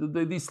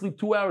 they sleep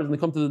 2 hours and they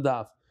come to the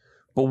daf.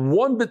 But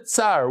 1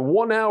 bitzar,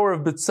 1 hour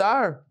of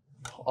bitzar,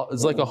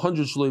 is like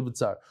 100 shloi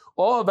bitzar.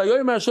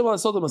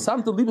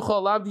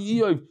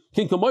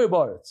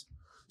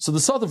 So the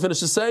Sultan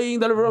finishes saying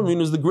that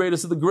Avraham is the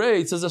greatest of the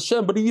great. Says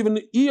Hashem, but even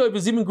Eoiv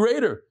is even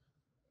greater.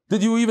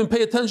 Did you even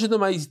pay attention to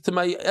my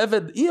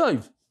Eved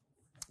Eoiv?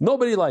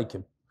 Nobody like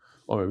him.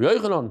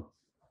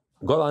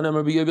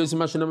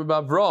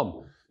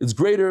 It's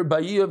greater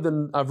by Eoiv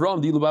than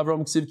Avram.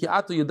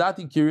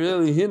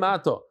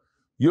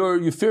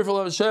 You're fearful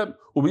of Hashem.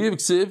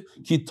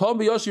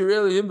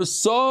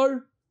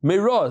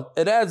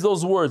 It adds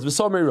those words.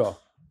 V'sar meira.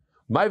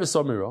 My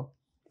v'sar meira.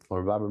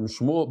 Or Rabbi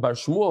Bar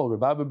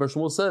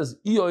Shmuel says,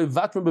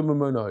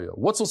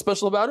 what's so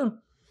special about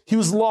him? He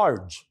was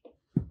large.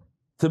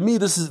 To me,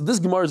 this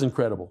Gemara is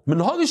incredible.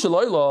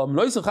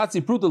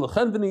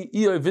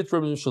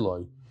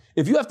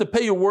 If you have to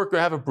pay your worker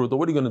half a pruta,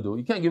 what are you going to do?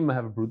 You can't give him a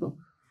half a pruta.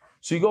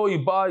 So you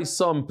buy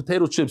some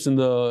potato chips in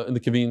the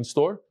convenience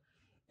store,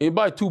 and you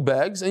buy 2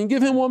 bags, and you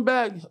give him 1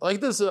 bag. Like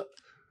this.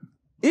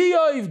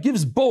 Eoiv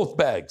gives both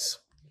bags.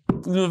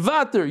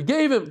 Vater, he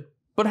gave him.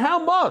 But how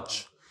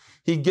much?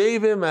 He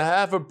gave him a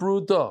half a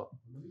pruta.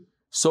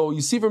 So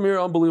you see from here,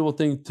 unbelievable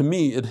thing. To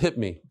me, it hit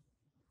me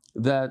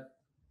that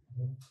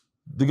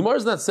the Gemara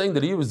is not saying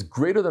that he was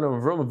greater than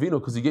Avraham Avinu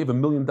because he gave $1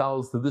 million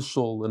to this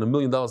shul and $1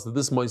 million to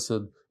this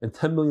moisad and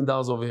 $10 million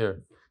over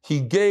here. He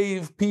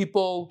gave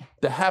people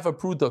the half a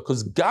pruta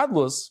because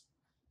godless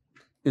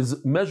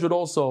is measured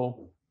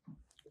also,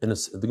 and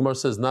the Gemara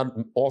says not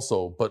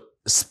also, but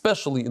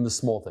especially in the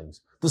small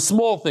things. The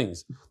small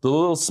things, the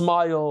little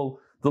smile,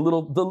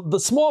 the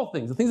small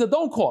things, the things that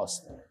don't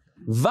cost.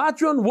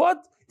 Vatron,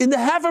 what? In the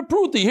half a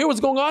pruta. You hear what's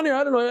going on here?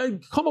 I don't know. I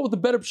come up with a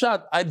better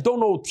pshat. I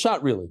don't know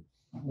pshat really.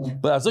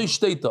 But Azoy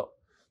Shteita,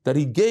 that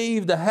he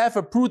gave the half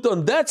a pruta,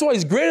 and that's why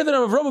he's greater than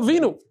Avraham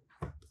Avinu.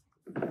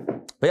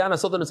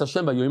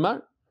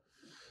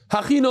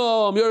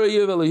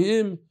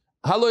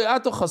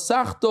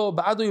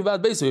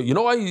 You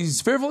know why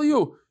he's fearful of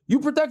you? You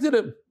protected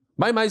him.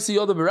 Whoever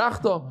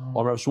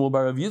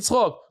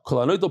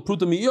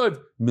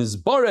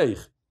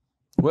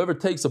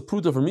takes a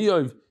pruta from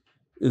Eoiv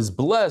is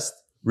blessed.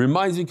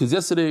 Reminds me, because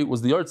yesterday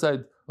was the yard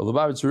side of the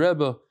Lubavitcher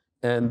Rebbe,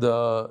 and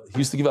he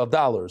used to give out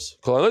dollars.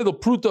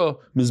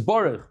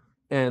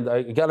 And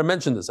I got to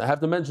mention this. I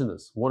have to mention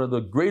this. One of the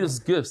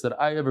greatest gifts that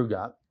I ever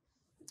got,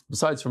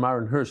 besides from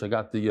Aaron Hirsch, I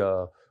got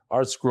the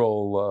Art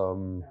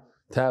Scroll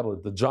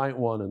tablet, the giant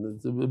one, and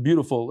it's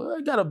beautiful.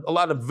 I got a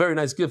lot of very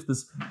nice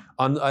gifts.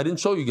 I didn't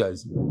show you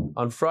guys.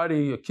 On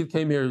Friday, a kid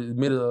came here,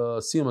 made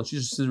a siyum on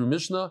Shisha Siddur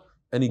Mishnah,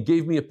 and he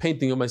gave me a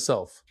painting of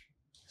myself.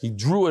 He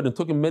drew it and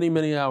took him many,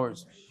 many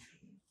hours.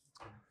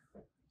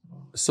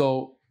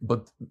 So,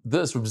 but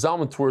this, Reb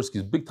Zalman Twersky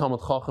is a big Talmud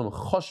Chacham, a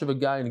choshev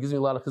guy, and he gives me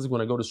a lot of chizuk when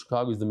I go to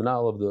Chicago. He's the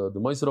menal of the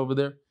Moisad over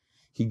there.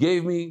 He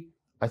gave me,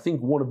 I think,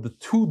 one of the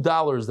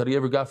 $2 that he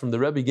ever got from the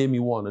Rebbe. He gave me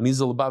one, and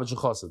he's a Lubavitcher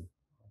Chassid.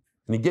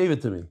 And he gave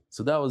it to me.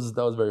 So that was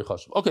very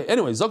chashuv. Okay,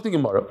 anyway, Zokti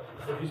Gemara.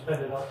 If you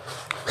spend it all.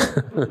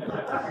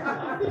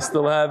 I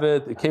still have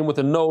it. It came with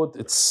a note.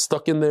 It's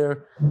stuck in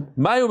there.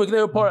 Mayu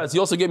B'Gnei Paras. He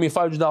also gave me a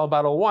 $500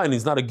 bottle of wine.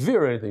 He's not a gvir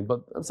or anything,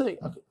 but I'm saying,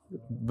 okay,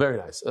 very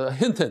nice.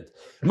 Hint.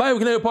 Mayu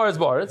B'Gnei Paras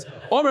Baritz.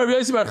 Omer Rabbi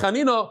Yossi Bar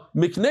Chanina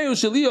Mikneu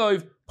Shel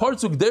Eoiv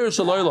Partzuk Der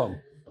Shel Olam.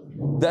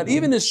 That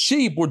even his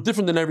sheep were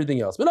different than everything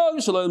else. But no,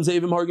 Shel Olam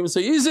Zeivim Hargim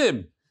say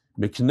Izim.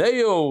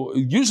 Mikneo,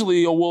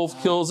 usually a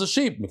wolf kills a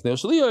sheep. Mikneo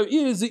Shel Eoiv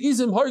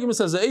Izim Hargim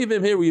says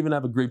Zeivim. Here we even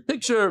have a great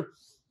picture.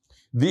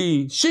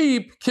 The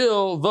sheep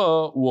kill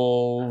the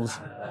wolves.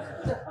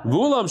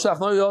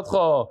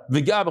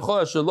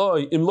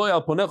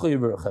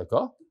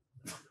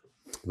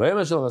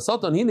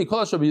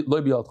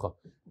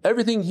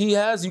 Everything he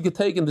has, you could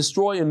take and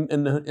destroy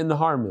and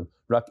harm him.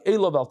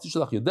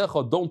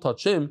 Don't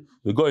touch him.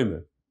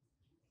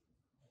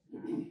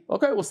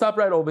 Okay, we'll stop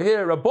right over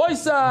here. Rabbi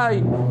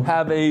Sai,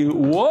 have a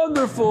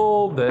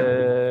wonderful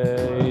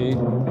day.